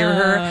can't hear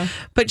her,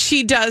 but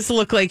she does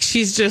look like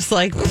she's just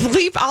like,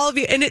 bleep all of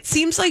you. And it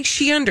seems like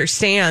she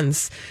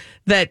understands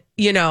that,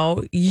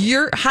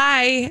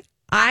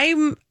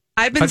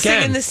 I've been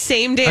singing the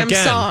same damn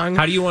song.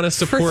 How do you want to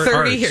support for 30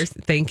 art? years?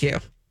 Thank you.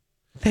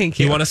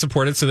 You want to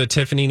support it so that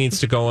Tiffany needs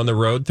to go on the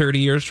road 30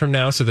 years from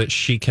now so that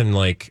she can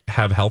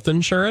have health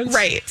insurance?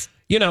 Right.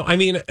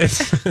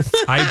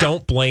 I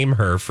don't blame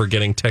her for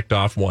getting ticked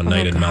off one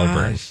night in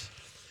Melbourne.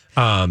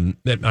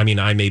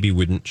 I maybe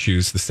wouldn't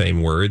choose the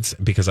same words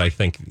because I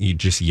think you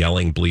just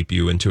yelling bleep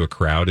you into a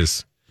crowd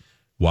is,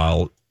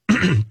 while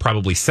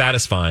probably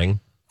satisfying,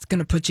 it's going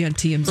to put you on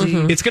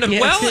TMZ. It's going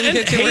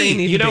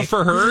to,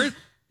 for her,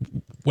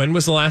 when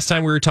was the last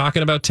time we were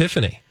talking about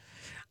Tiffany?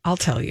 I'll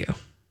tell you.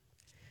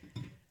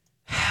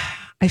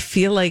 I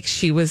feel like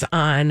she was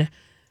on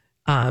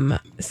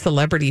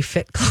Celebrity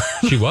Fit Club.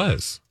 She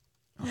was.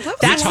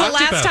 That's the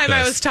last time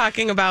I was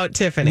talking about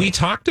Tiffany. We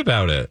talked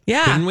about it.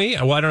 Yeah. Didn't we?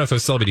 Well, I don't know if it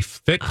was Celebrity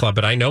Fit Club,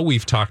 but I know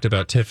we've talked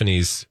about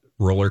Tiffany's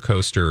roller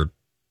coaster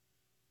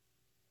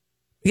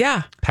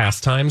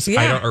pastimes.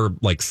 Yeah. Or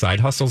side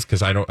hustles,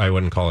 because I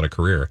wouldn't call it a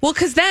career. Well,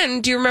 because then,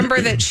 do you remember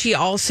that she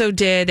also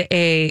did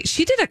a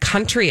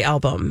country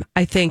album,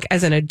 I think,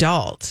 as an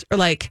adult, or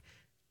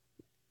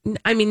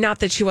not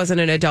that she wasn't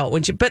an adult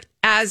but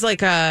as in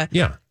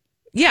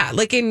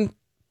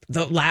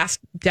the last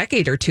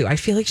decade or two, I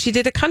feel like she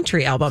did a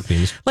country album.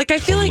 Seems I feel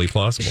totally like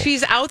plausible.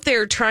 She's out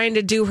there trying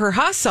to do her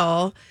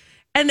hustle,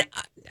 and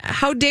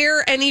how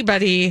dare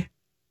anybody,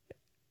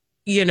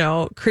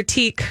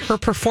 critique her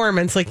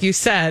performance, like you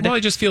said. Well, I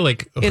just feel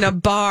like in a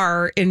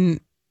bar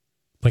in.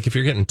 If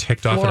you're getting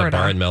ticked off in a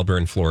bar in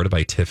Melbourne, Florida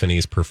by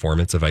Tiffany's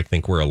performance of I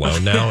Think We're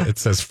Alone Now, it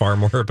says far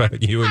more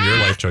about you and your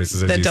life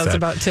choices, as than you does said,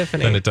 about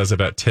Tiffany. than it does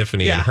about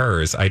Tiffany and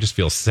hers. I just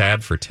feel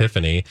sad for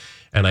Tiffany,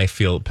 and I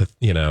feel,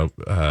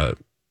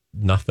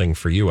 nothing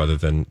for you other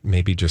than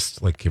maybe just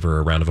give her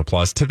a round of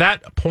applause. To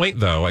that point,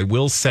 though, I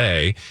will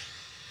say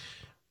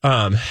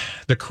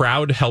the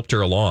crowd helped her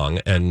along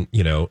and,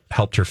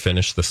 helped her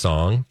finish the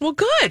song. Well,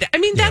 good.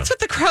 That's what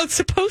the crowd's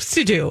supposed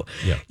to do.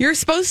 Yeah. You're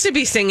supposed to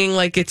be singing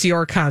like it's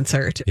your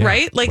concert,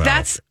 right?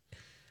 That's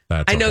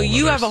I know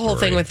you have a whole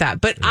story. thing with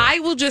that, but I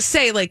will just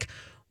say,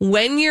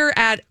 when you're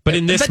at, but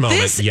in this moment,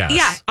 this is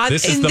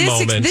the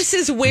moment. This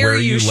is where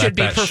you should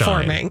be let that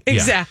performing, shine.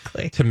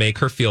 exactly, to make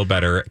her feel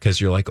better, because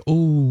you're like,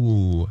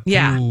 ooh,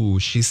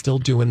 she's still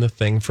doing the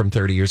thing from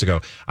 30 years ago.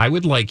 I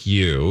would like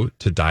you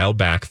to dial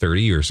back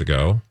 30 years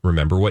ago.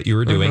 Remember what you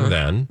were doing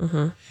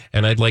then,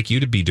 and I'd like you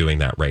to be doing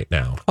that right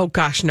now. Oh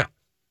gosh, no.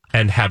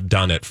 And have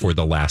done it for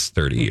the last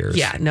 30 years.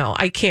 Yeah, no,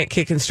 I can't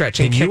kick and stretch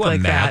and kick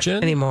like that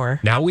anymore.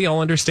 Now we all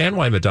understand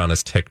why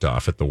Madonna's ticked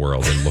off at the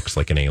world and looks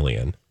like an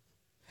alien.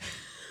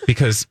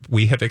 Because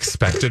we have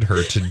expected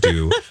her to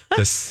do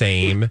the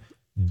same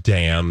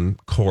damn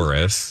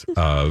chorus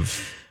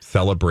of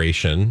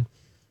Celebration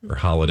or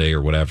Holiday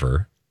or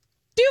whatever.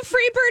 Do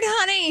Freebird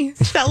Honey.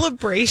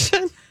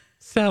 Celebration?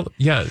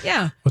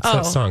 Yeah. What's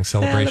that song?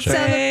 Celebration.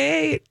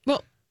 Celebrate.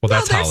 Well,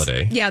 that's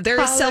Holiday. Yeah,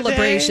 there's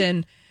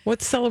Celebration.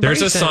 What's Celebration?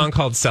 There's a song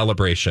called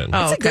Celebration.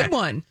 It's a good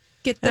one.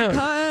 Get the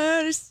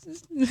cars.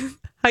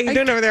 How you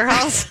doing over there,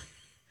 House?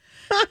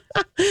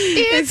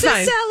 It's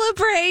a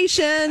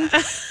celebration.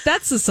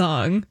 That's the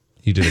song.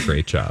 You did a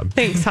great job.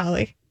 Thanks,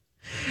 Holly.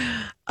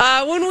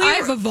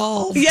 I've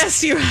evolved.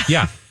 Yes, you have.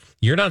 Yeah.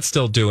 You're not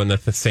still doing the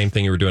same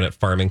thing you were doing at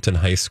Farmington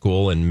High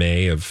School in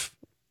May of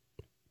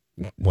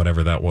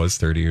whatever that was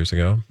 30 years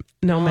ago.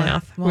 No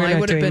math. Well, I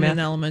would have been in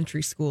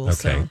elementary school. Okay,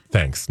 so.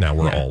 thanks. Now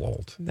we're all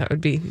old. That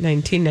would be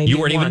 1991. You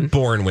weren't even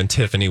born when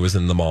Tiffany was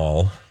in the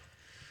mall.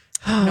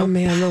 Oh,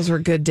 man, those were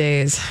good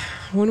days.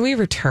 When we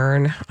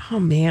return, oh,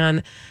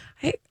 man,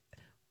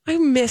 I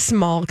miss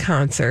mall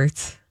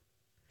concerts.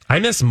 I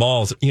miss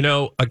malls. You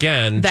know,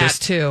 again, That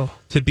just too.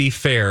 to be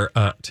fair,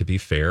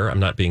 I'm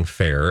not being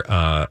fair.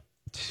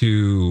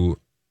 To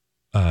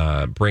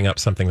bring up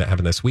something that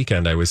happened this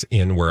weekend, I was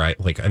in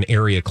an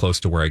area close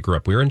to where I grew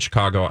up. We were in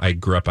Chicago. I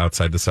grew up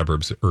outside the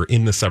suburbs or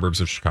in the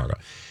suburbs of Chicago.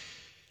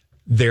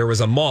 There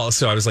was a mall.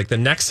 So I was like, the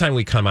next time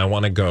we come, I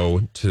want to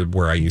go to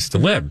where I used to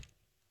live.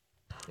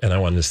 And I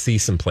wanted to see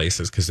some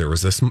places because there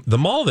was the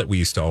mall that we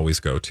used to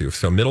always go to.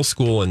 So middle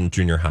school and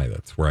junior high,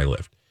 that's where I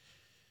lived.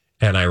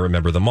 And I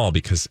remember the mall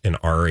because in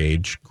our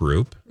age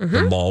group,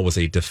 the mall was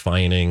a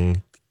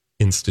defining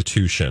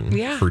institution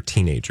for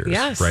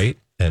teenagers, right?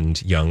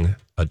 And young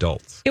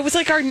adults. It was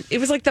like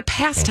the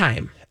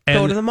pastime.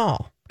 Go to the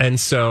mall. And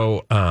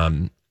so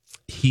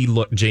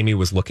Jamie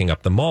was looking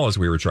up the mall as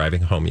we were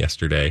driving home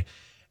yesterday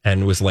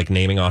and was like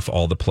naming off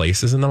all the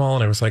places in the mall.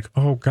 And I was like,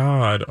 oh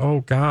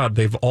God,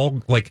 they've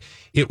all like,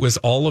 it was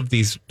all of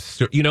these,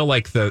 you know,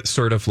 like the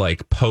sort of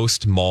like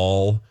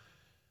post-mall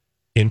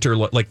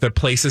like the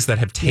places that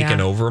have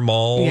taken over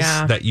malls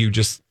that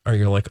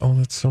you're like, oh,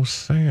 that's so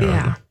sad.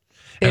 Yeah.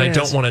 And I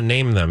don't want to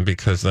name them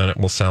because then it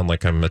will sound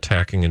like I'm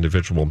attacking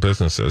individual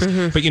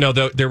businesses. But, you know,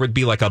 there would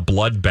be like a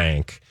blood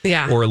bank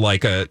or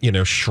like a, you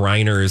know,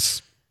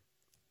 Shriners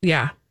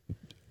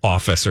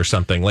office or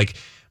something. Like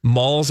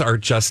malls are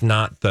just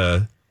not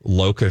the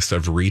locus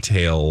of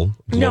retail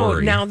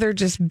glory. No, now they're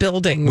just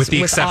buildings with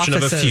the exception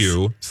offices. of a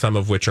few, some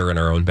of which are in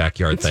our own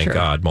backyard. That's thank true.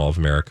 God. Mall of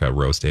America,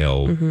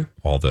 Rosedale,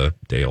 all the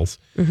Dales.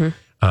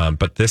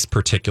 But this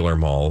particular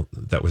mall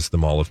that was the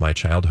mall of my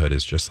childhood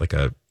is just like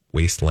a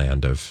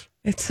wasteland of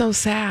It's so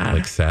sad.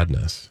 like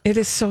sadness. It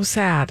is so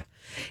sad.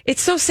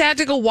 It's so sad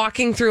to go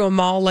walking through a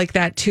mall like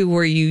that too,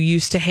 where you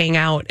used to hang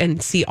out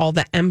and see all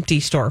the empty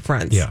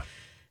storefronts. Yeah.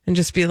 And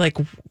just be like,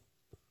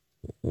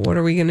 what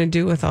are we going to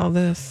do with all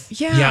this?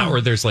 Yeah.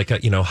 Or there's like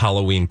a, you know,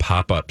 Halloween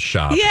pop-up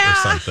shop or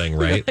something,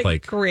 right?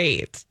 Like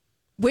great.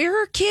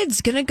 Where are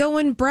kids going to go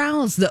and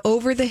browse the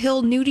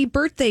over-the-hill nudie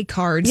birthday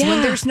cards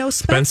when there's no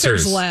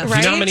Spencer's left?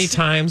 You know how many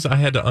times I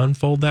had to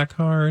unfold that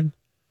card?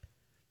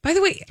 By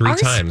the way, 3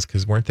 times,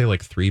 because weren't they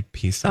like 3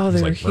 pieces? Oh,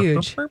 they were like,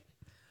 huge.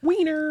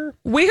 Wiener.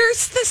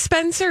 Where's the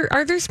Spencer?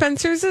 Are there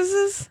Spencer's?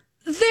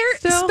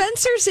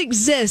 Spencer's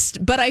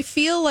exist, but I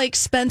feel like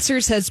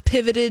Spencer's has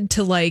pivoted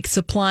to like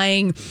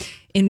supplying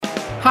in.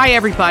 Hi,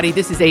 everybody.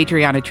 This is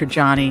Adriana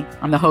Trajani.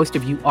 I'm the host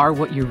of You Are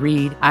What You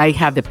Read. I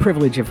have the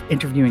privilege of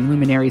interviewing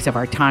luminaries of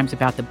our times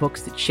about the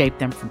books that shaped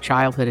them from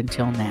childhood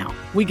until now.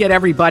 We get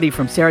everybody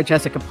from Sarah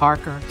Jessica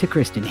Parker to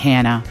Kristen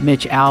Hanna,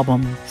 Mitch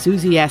Albom,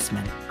 Susie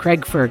Essman,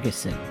 Craig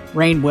Ferguson,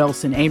 Rainn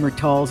Wilson, Amor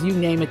Tolls, you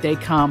name it, they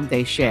come,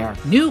 they share.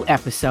 New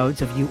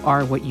episodes of You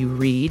Are What You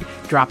Read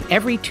drop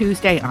every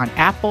Tuesday on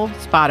Apple,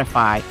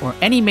 Spotify, or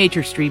any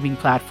major streaming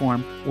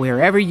platform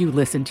wherever you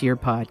listen to your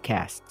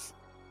podcasts.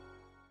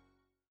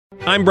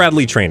 I'm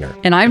Bradley Trainer.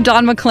 And I'm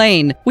Don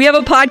McClain. We have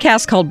a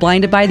podcast called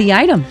Blinded by the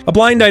Item. A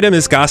blind item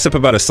is gossip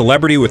about a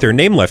celebrity with their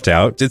name left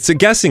out. It's a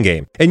guessing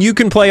game, and you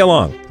can play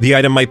along. The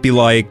item might be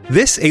like,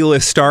 this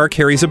A-list star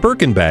carries a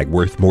Birkin bag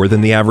worth more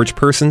than the average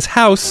person's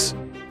house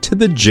to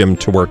the gym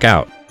to work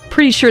out.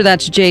 Pretty sure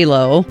that's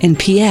J-Lo. And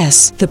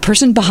P.S. the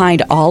person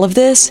behind all of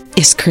this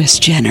is Kris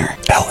Jenner,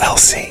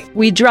 LLC.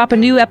 We drop a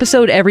new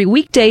episode every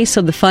weekday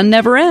so the fun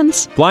never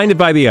ends. Blinded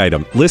by the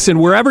Item. Listen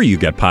wherever you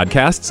get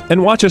podcasts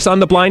and watch us on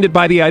the Blinded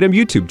by the Item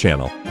YouTube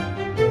channel.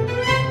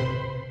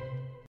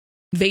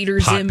 Vader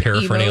Pot Zim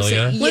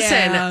paraphernalia. Evo.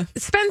 Listen,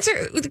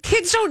 Spencer,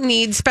 kids don't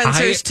need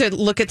Spencer's to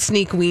look at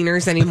sneak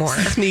wieners anymore.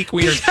 Sneak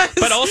wieners.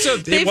 But also,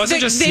 it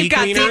wasn't just sneak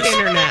got wieners. the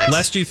internet.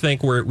 Lest you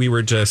think we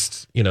were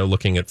just, you know,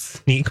 looking at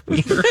sneak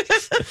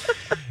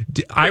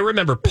wieners. I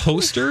remember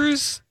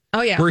posters.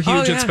 Oh, yeah. Were huge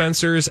Oh, at yeah.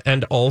 Spencer's,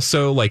 and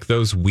also like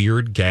those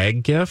weird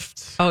gag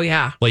gifts. Oh,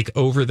 yeah. Like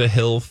over the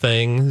hill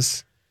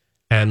things,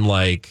 and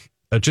like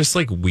just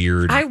like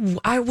weird.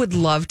 I would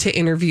love to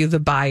interview the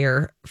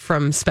buyer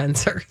from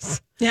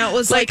Spencer's. Now it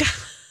was like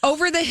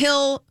over the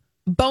hill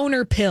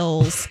boner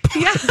pills.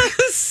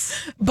 Yes.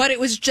 But it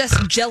was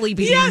just jelly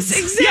beans. Yes,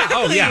 exactly. Yeah,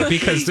 oh yeah,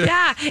 because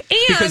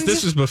because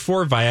this was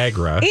before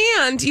Viagra.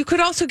 And you could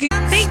also get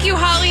thank you,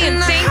 Holly,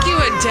 and thank you,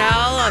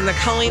 Adele, on the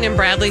Colleen and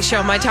Bradley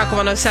show, My Talk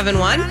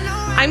 1071.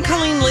 I'm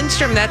Colleen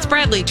Lindstrom. That's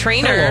Bradley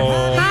Trainer.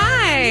 Hello.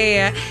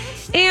 Hi.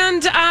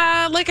 And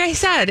like I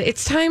said,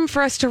 it's time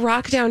for us to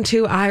rock down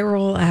to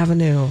Eyeroll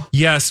Avenue.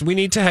 Yes, we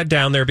need to head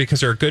down there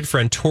because our good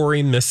friend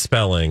Tori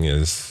Misspelling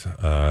is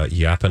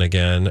yapping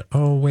again.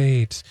 Oh,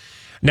 wait.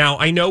 Now,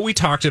 I know we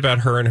talked about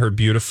her and her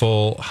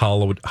beautiful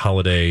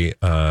holiday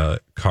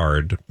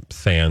card,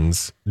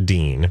 sans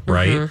Dean,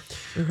 right?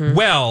 Mm-hmm. Mm-hmm.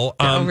 Well,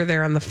 over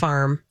there on the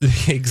farm.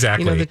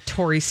 Exactly. You know, the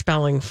Tori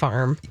Spelling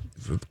farm.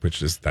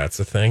 That's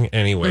a thing.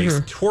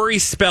 Anyways, Tori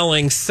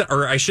Spelling,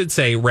 or I should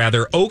say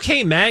rather,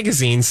 OK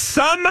Magazine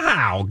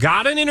somehow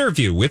got an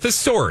interview with a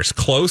source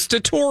close to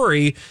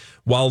Tori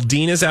while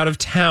Dean is out of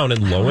town.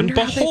 And lo and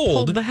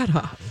behold, that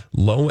off.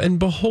 Lo and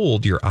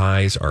behold, your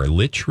eyes are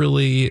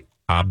literally,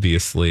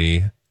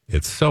 obviously,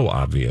 it's so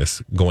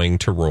obvious, going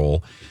to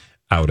roll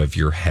out of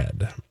your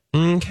head.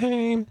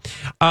 Okay.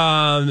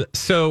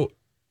 So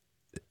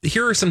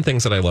here are some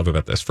things that I love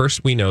about this.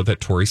 First, we know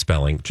that Tori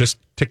Spelling, just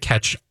to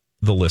catch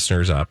the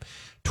listeners up,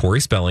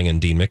 Tori Spelling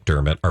and Dean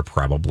McDermott are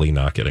probably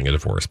not getting a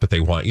divorce, but they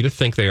want you to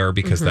think they are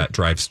because that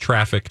drives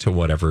traffic to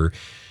whatever,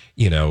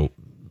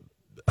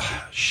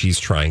 she's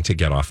trying to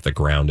get off the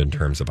ground in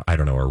terms of, I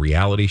don't know, a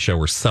reality show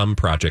or some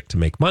project to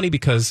make money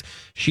because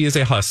she is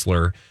a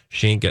hustler.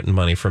 She ain't getting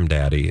money from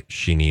daddy.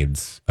 She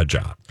needs a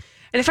job.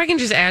 And if I can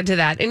just add to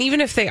that, and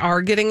even if they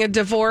are getting a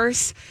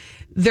divorce,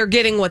 they're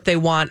getting what they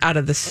want out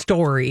of the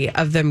story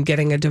of them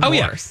getting a divorce. Oh,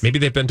 yeah. Maybe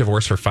they've been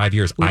divorced for 5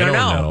 years. I don't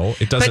know.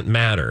 It doesn't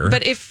matter.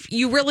 But if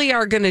you really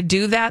are going to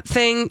do that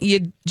thing,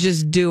 you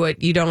just do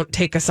it. You don't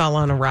take us all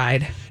on a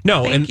ride.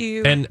 No, Thank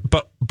you.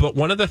 But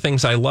one of the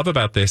things I love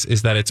about this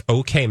is that it's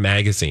OK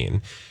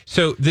Magazine.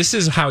 So this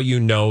is how you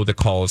know the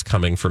call is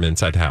coming from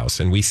inside the house.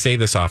 And we say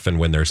this often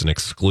when there's an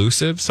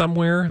exclusive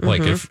somewhere.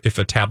 Like if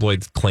a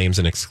tabloid claims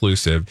an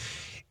exclusive,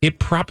 it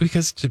probably,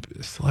 because to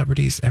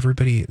celebrities,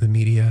 everybody, the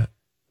media,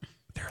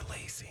 they're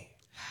lazy.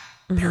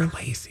 They're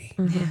lazy.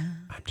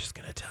 I'm just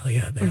going to tell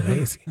you, they're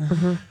lazy.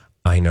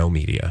 I know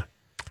media.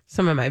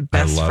 Some of my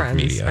best friends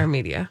media. are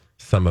media.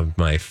 Some of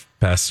my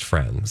best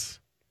friends.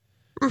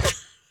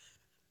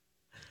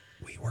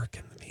 We work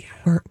in the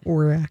media.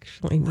 We're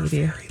actually media.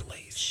 We're very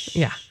lazy.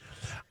 Yeah.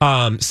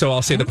 So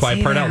I'll say the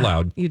quiet part out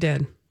loud. You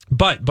did.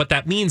 But what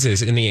that means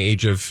is, in the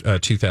age of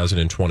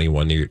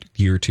 2021,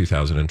 year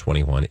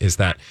 2021, is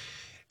that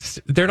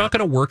they're not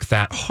going to work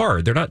that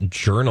hard. They're not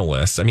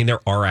journalists. I mean, there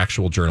are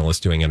actual journalists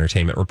doing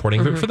entertainment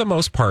reporting, but for the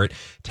most part,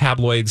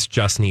 tabloids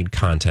just need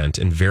content.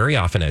 And very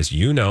often, as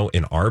you know,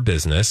 in our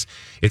business,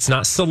 it's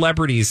not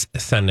celebrities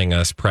sending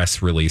us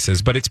press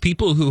releases, but it's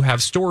people who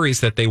have stories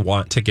that they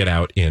want to get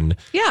out in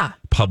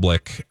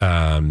public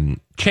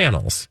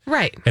channels.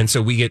 Right. And so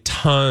we get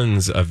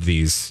tons of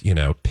these,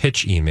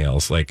 pitch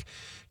emails, like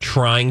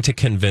trying to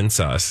convince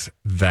us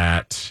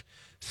that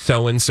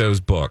so-and-so's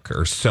book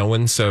or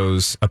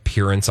so-and-so's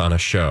appearance on a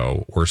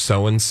show or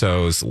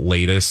so-and-so's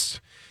latest,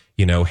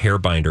 hair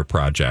binder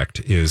project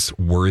is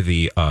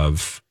worthy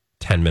of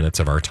 10 minutes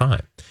of our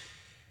time.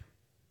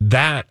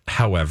 That,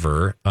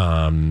 however,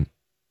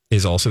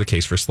 is also the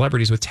case for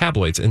celebrities with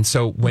tabloids. And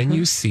so when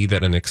you see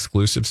that an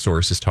exclusive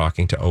source is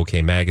talking to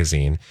OK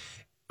Magazine,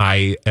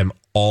 I am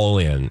all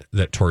in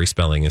that Tori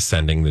Spelling is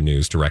sending the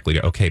news directly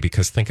to OK,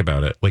 because think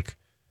about it. Like,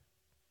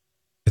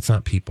 it's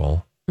not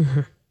people.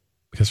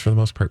 Because for the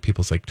most part,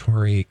 people's like,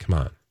 Tori, come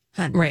on.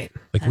 Right.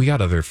 Like, we got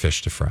other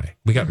fish to fry.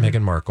 We got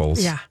Meghan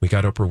Markle's. Yeah. We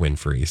got Oprah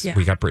Winfrey's. Yeah.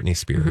 We got Britney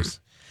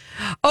Spears.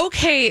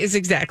 Okay is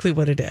exactly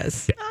what it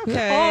is.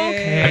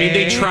 Okay. I mean,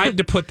 they tried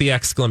to put the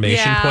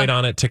exclamation point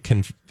on it to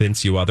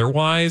convince you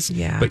otherwise.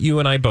 Yeah. But you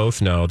and I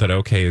both know that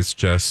okay is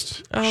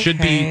just, should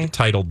be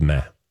titled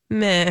meh.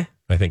 Meh.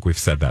 I think we've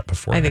said that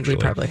before. I think we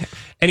probably have.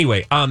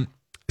 Anyway,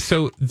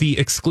 so the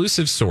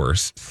exclusive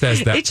source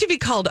says that it should be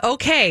called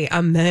OK,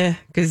 a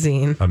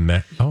magazine. A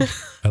meh. Oh,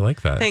 I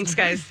like that. Thanks,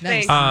 guys.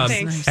 Nice.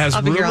 Thanks. As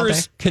I'll be here all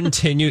rumors day.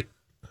 continue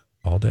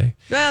all day.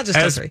 Well,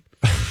 just 3.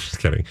 Just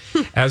kidding.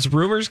 As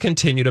rumors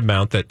continue to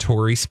mount that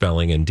Tori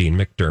Spelling and Dean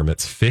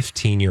McDermott's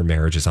 15-year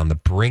marriage is on the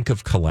brink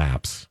of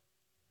collapse.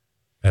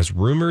 As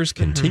rumors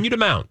continue to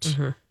mount.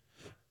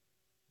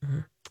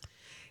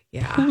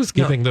 Yeah. Who's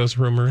giving those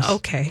rumors?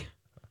 Okay.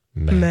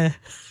 Meh.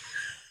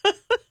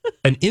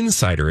 An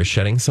insider is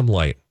shedding some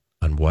light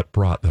on what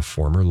brought the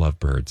former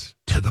lovebirds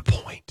to the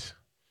point.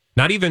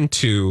 Not even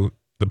to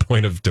the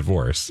point of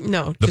divorce.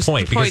 No. The just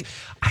point. the point. Because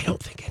I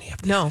don't think any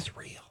of this is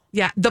real.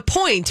 Yeah. The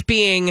point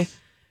being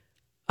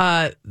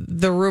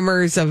the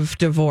rumors of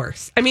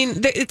divorce. I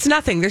mean, it's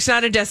nothing. There's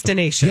not a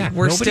destination. Yeah,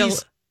 We're still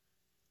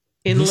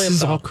in this limbo. This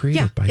is all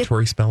created by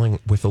Tori Spelling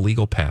with a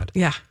legal pad.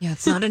 Yeah. Yeah,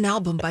 it's not an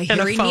album by And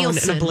Harry a phone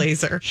Nielsen. and a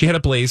blazer. She had a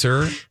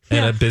blazer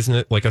and a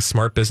business, like a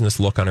smart business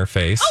look on her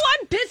face. Oh,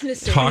 I'm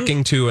business.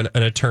 Talking to an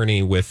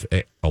attorney with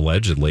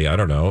allegedly, I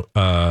don't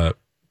know,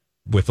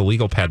 with a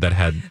legal pad that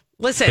had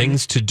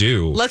things to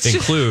do,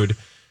 include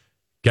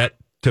get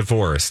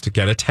divorced,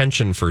 get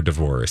attention for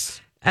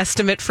divorce.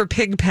 Estimate for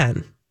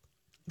Pigpen.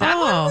 That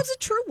one was a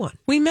true one.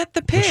 We met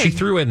the pig. Well, she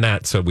threw in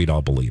that so we'd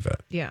all believe it.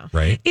 Yeah.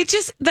 Right? It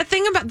just, the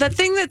thing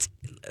that's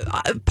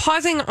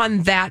pausing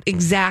on that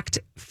exact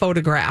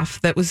photograph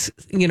that was,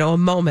 a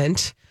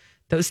moment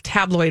that was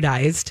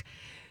tabloidized.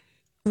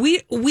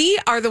 We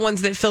are the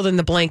ones that filled in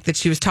the blank that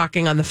she was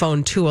talking on the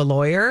phone to a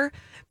lawyer,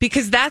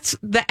 because that's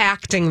the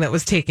acting that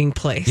was taking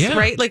place,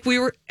 right? Like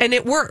and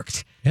it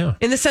worked. Yeah.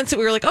 In the sense that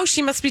we were like, oh,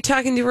 she must be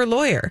talking to her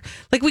lawyer.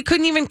 Like, we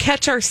couldn't even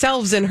catch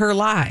ourselves in her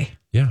lie.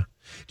 Yeah.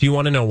 Do you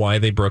want to know why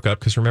they broke up?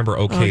 Because remember,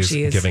 OK is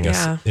giving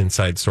us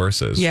inside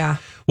sources. Yeah.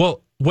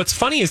 Well, what's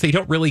funny is they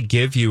don't really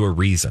give you a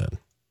reason,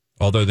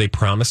 although they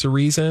promise a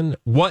reason.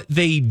 What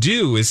they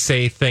do is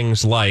say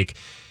things like,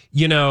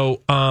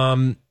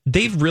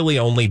 they've really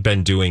only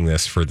been doing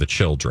this for the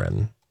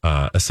children,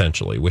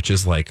 essentially, which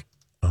is like,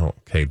 oh,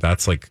 okay,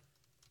 that's like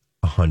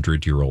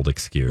 100-year-old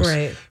excuse.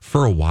 Right.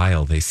 For a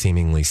while, they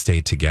seemingly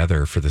stayed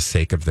together for the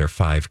sake of their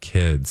 5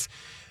 kids.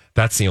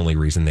 That's the only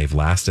reason they've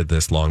lasted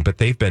this long, but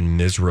they've been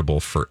miserable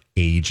for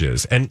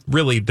ages. And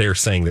really, they're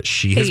saying that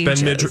she has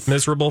been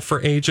miserable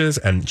for ages,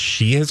 and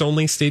she has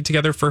only stayed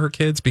together for her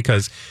kids,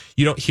 because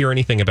you don't hear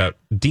anything about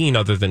Dean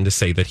other than to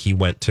say that he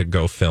went to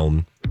go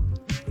film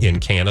in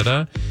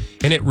Canada.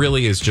 And it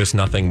really is just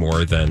nothing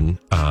more than,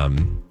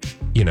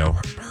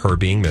 her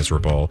being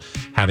miserable,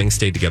 having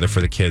stayed together for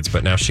the kids,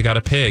 but now she got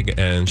a pig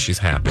and she's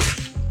happy.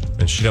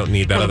 And she don't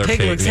need that other pig.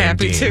 The pig looks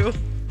happy Dean. too.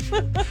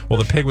 Well,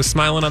 the pig was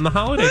smiling on the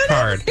holiday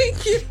card.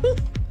 Thank you.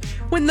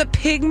 When the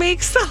pig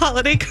makes the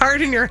holiday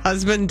card and your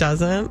husband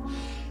doesn't.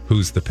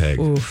 Who's the pig?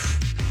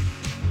 Oof.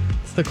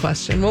 That's the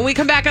question. When we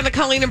come back on the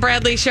Colleen and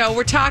Bradley show,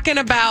 we're talking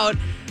about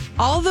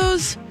all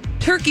those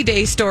Turkey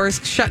Day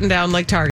stores shutting down like Target.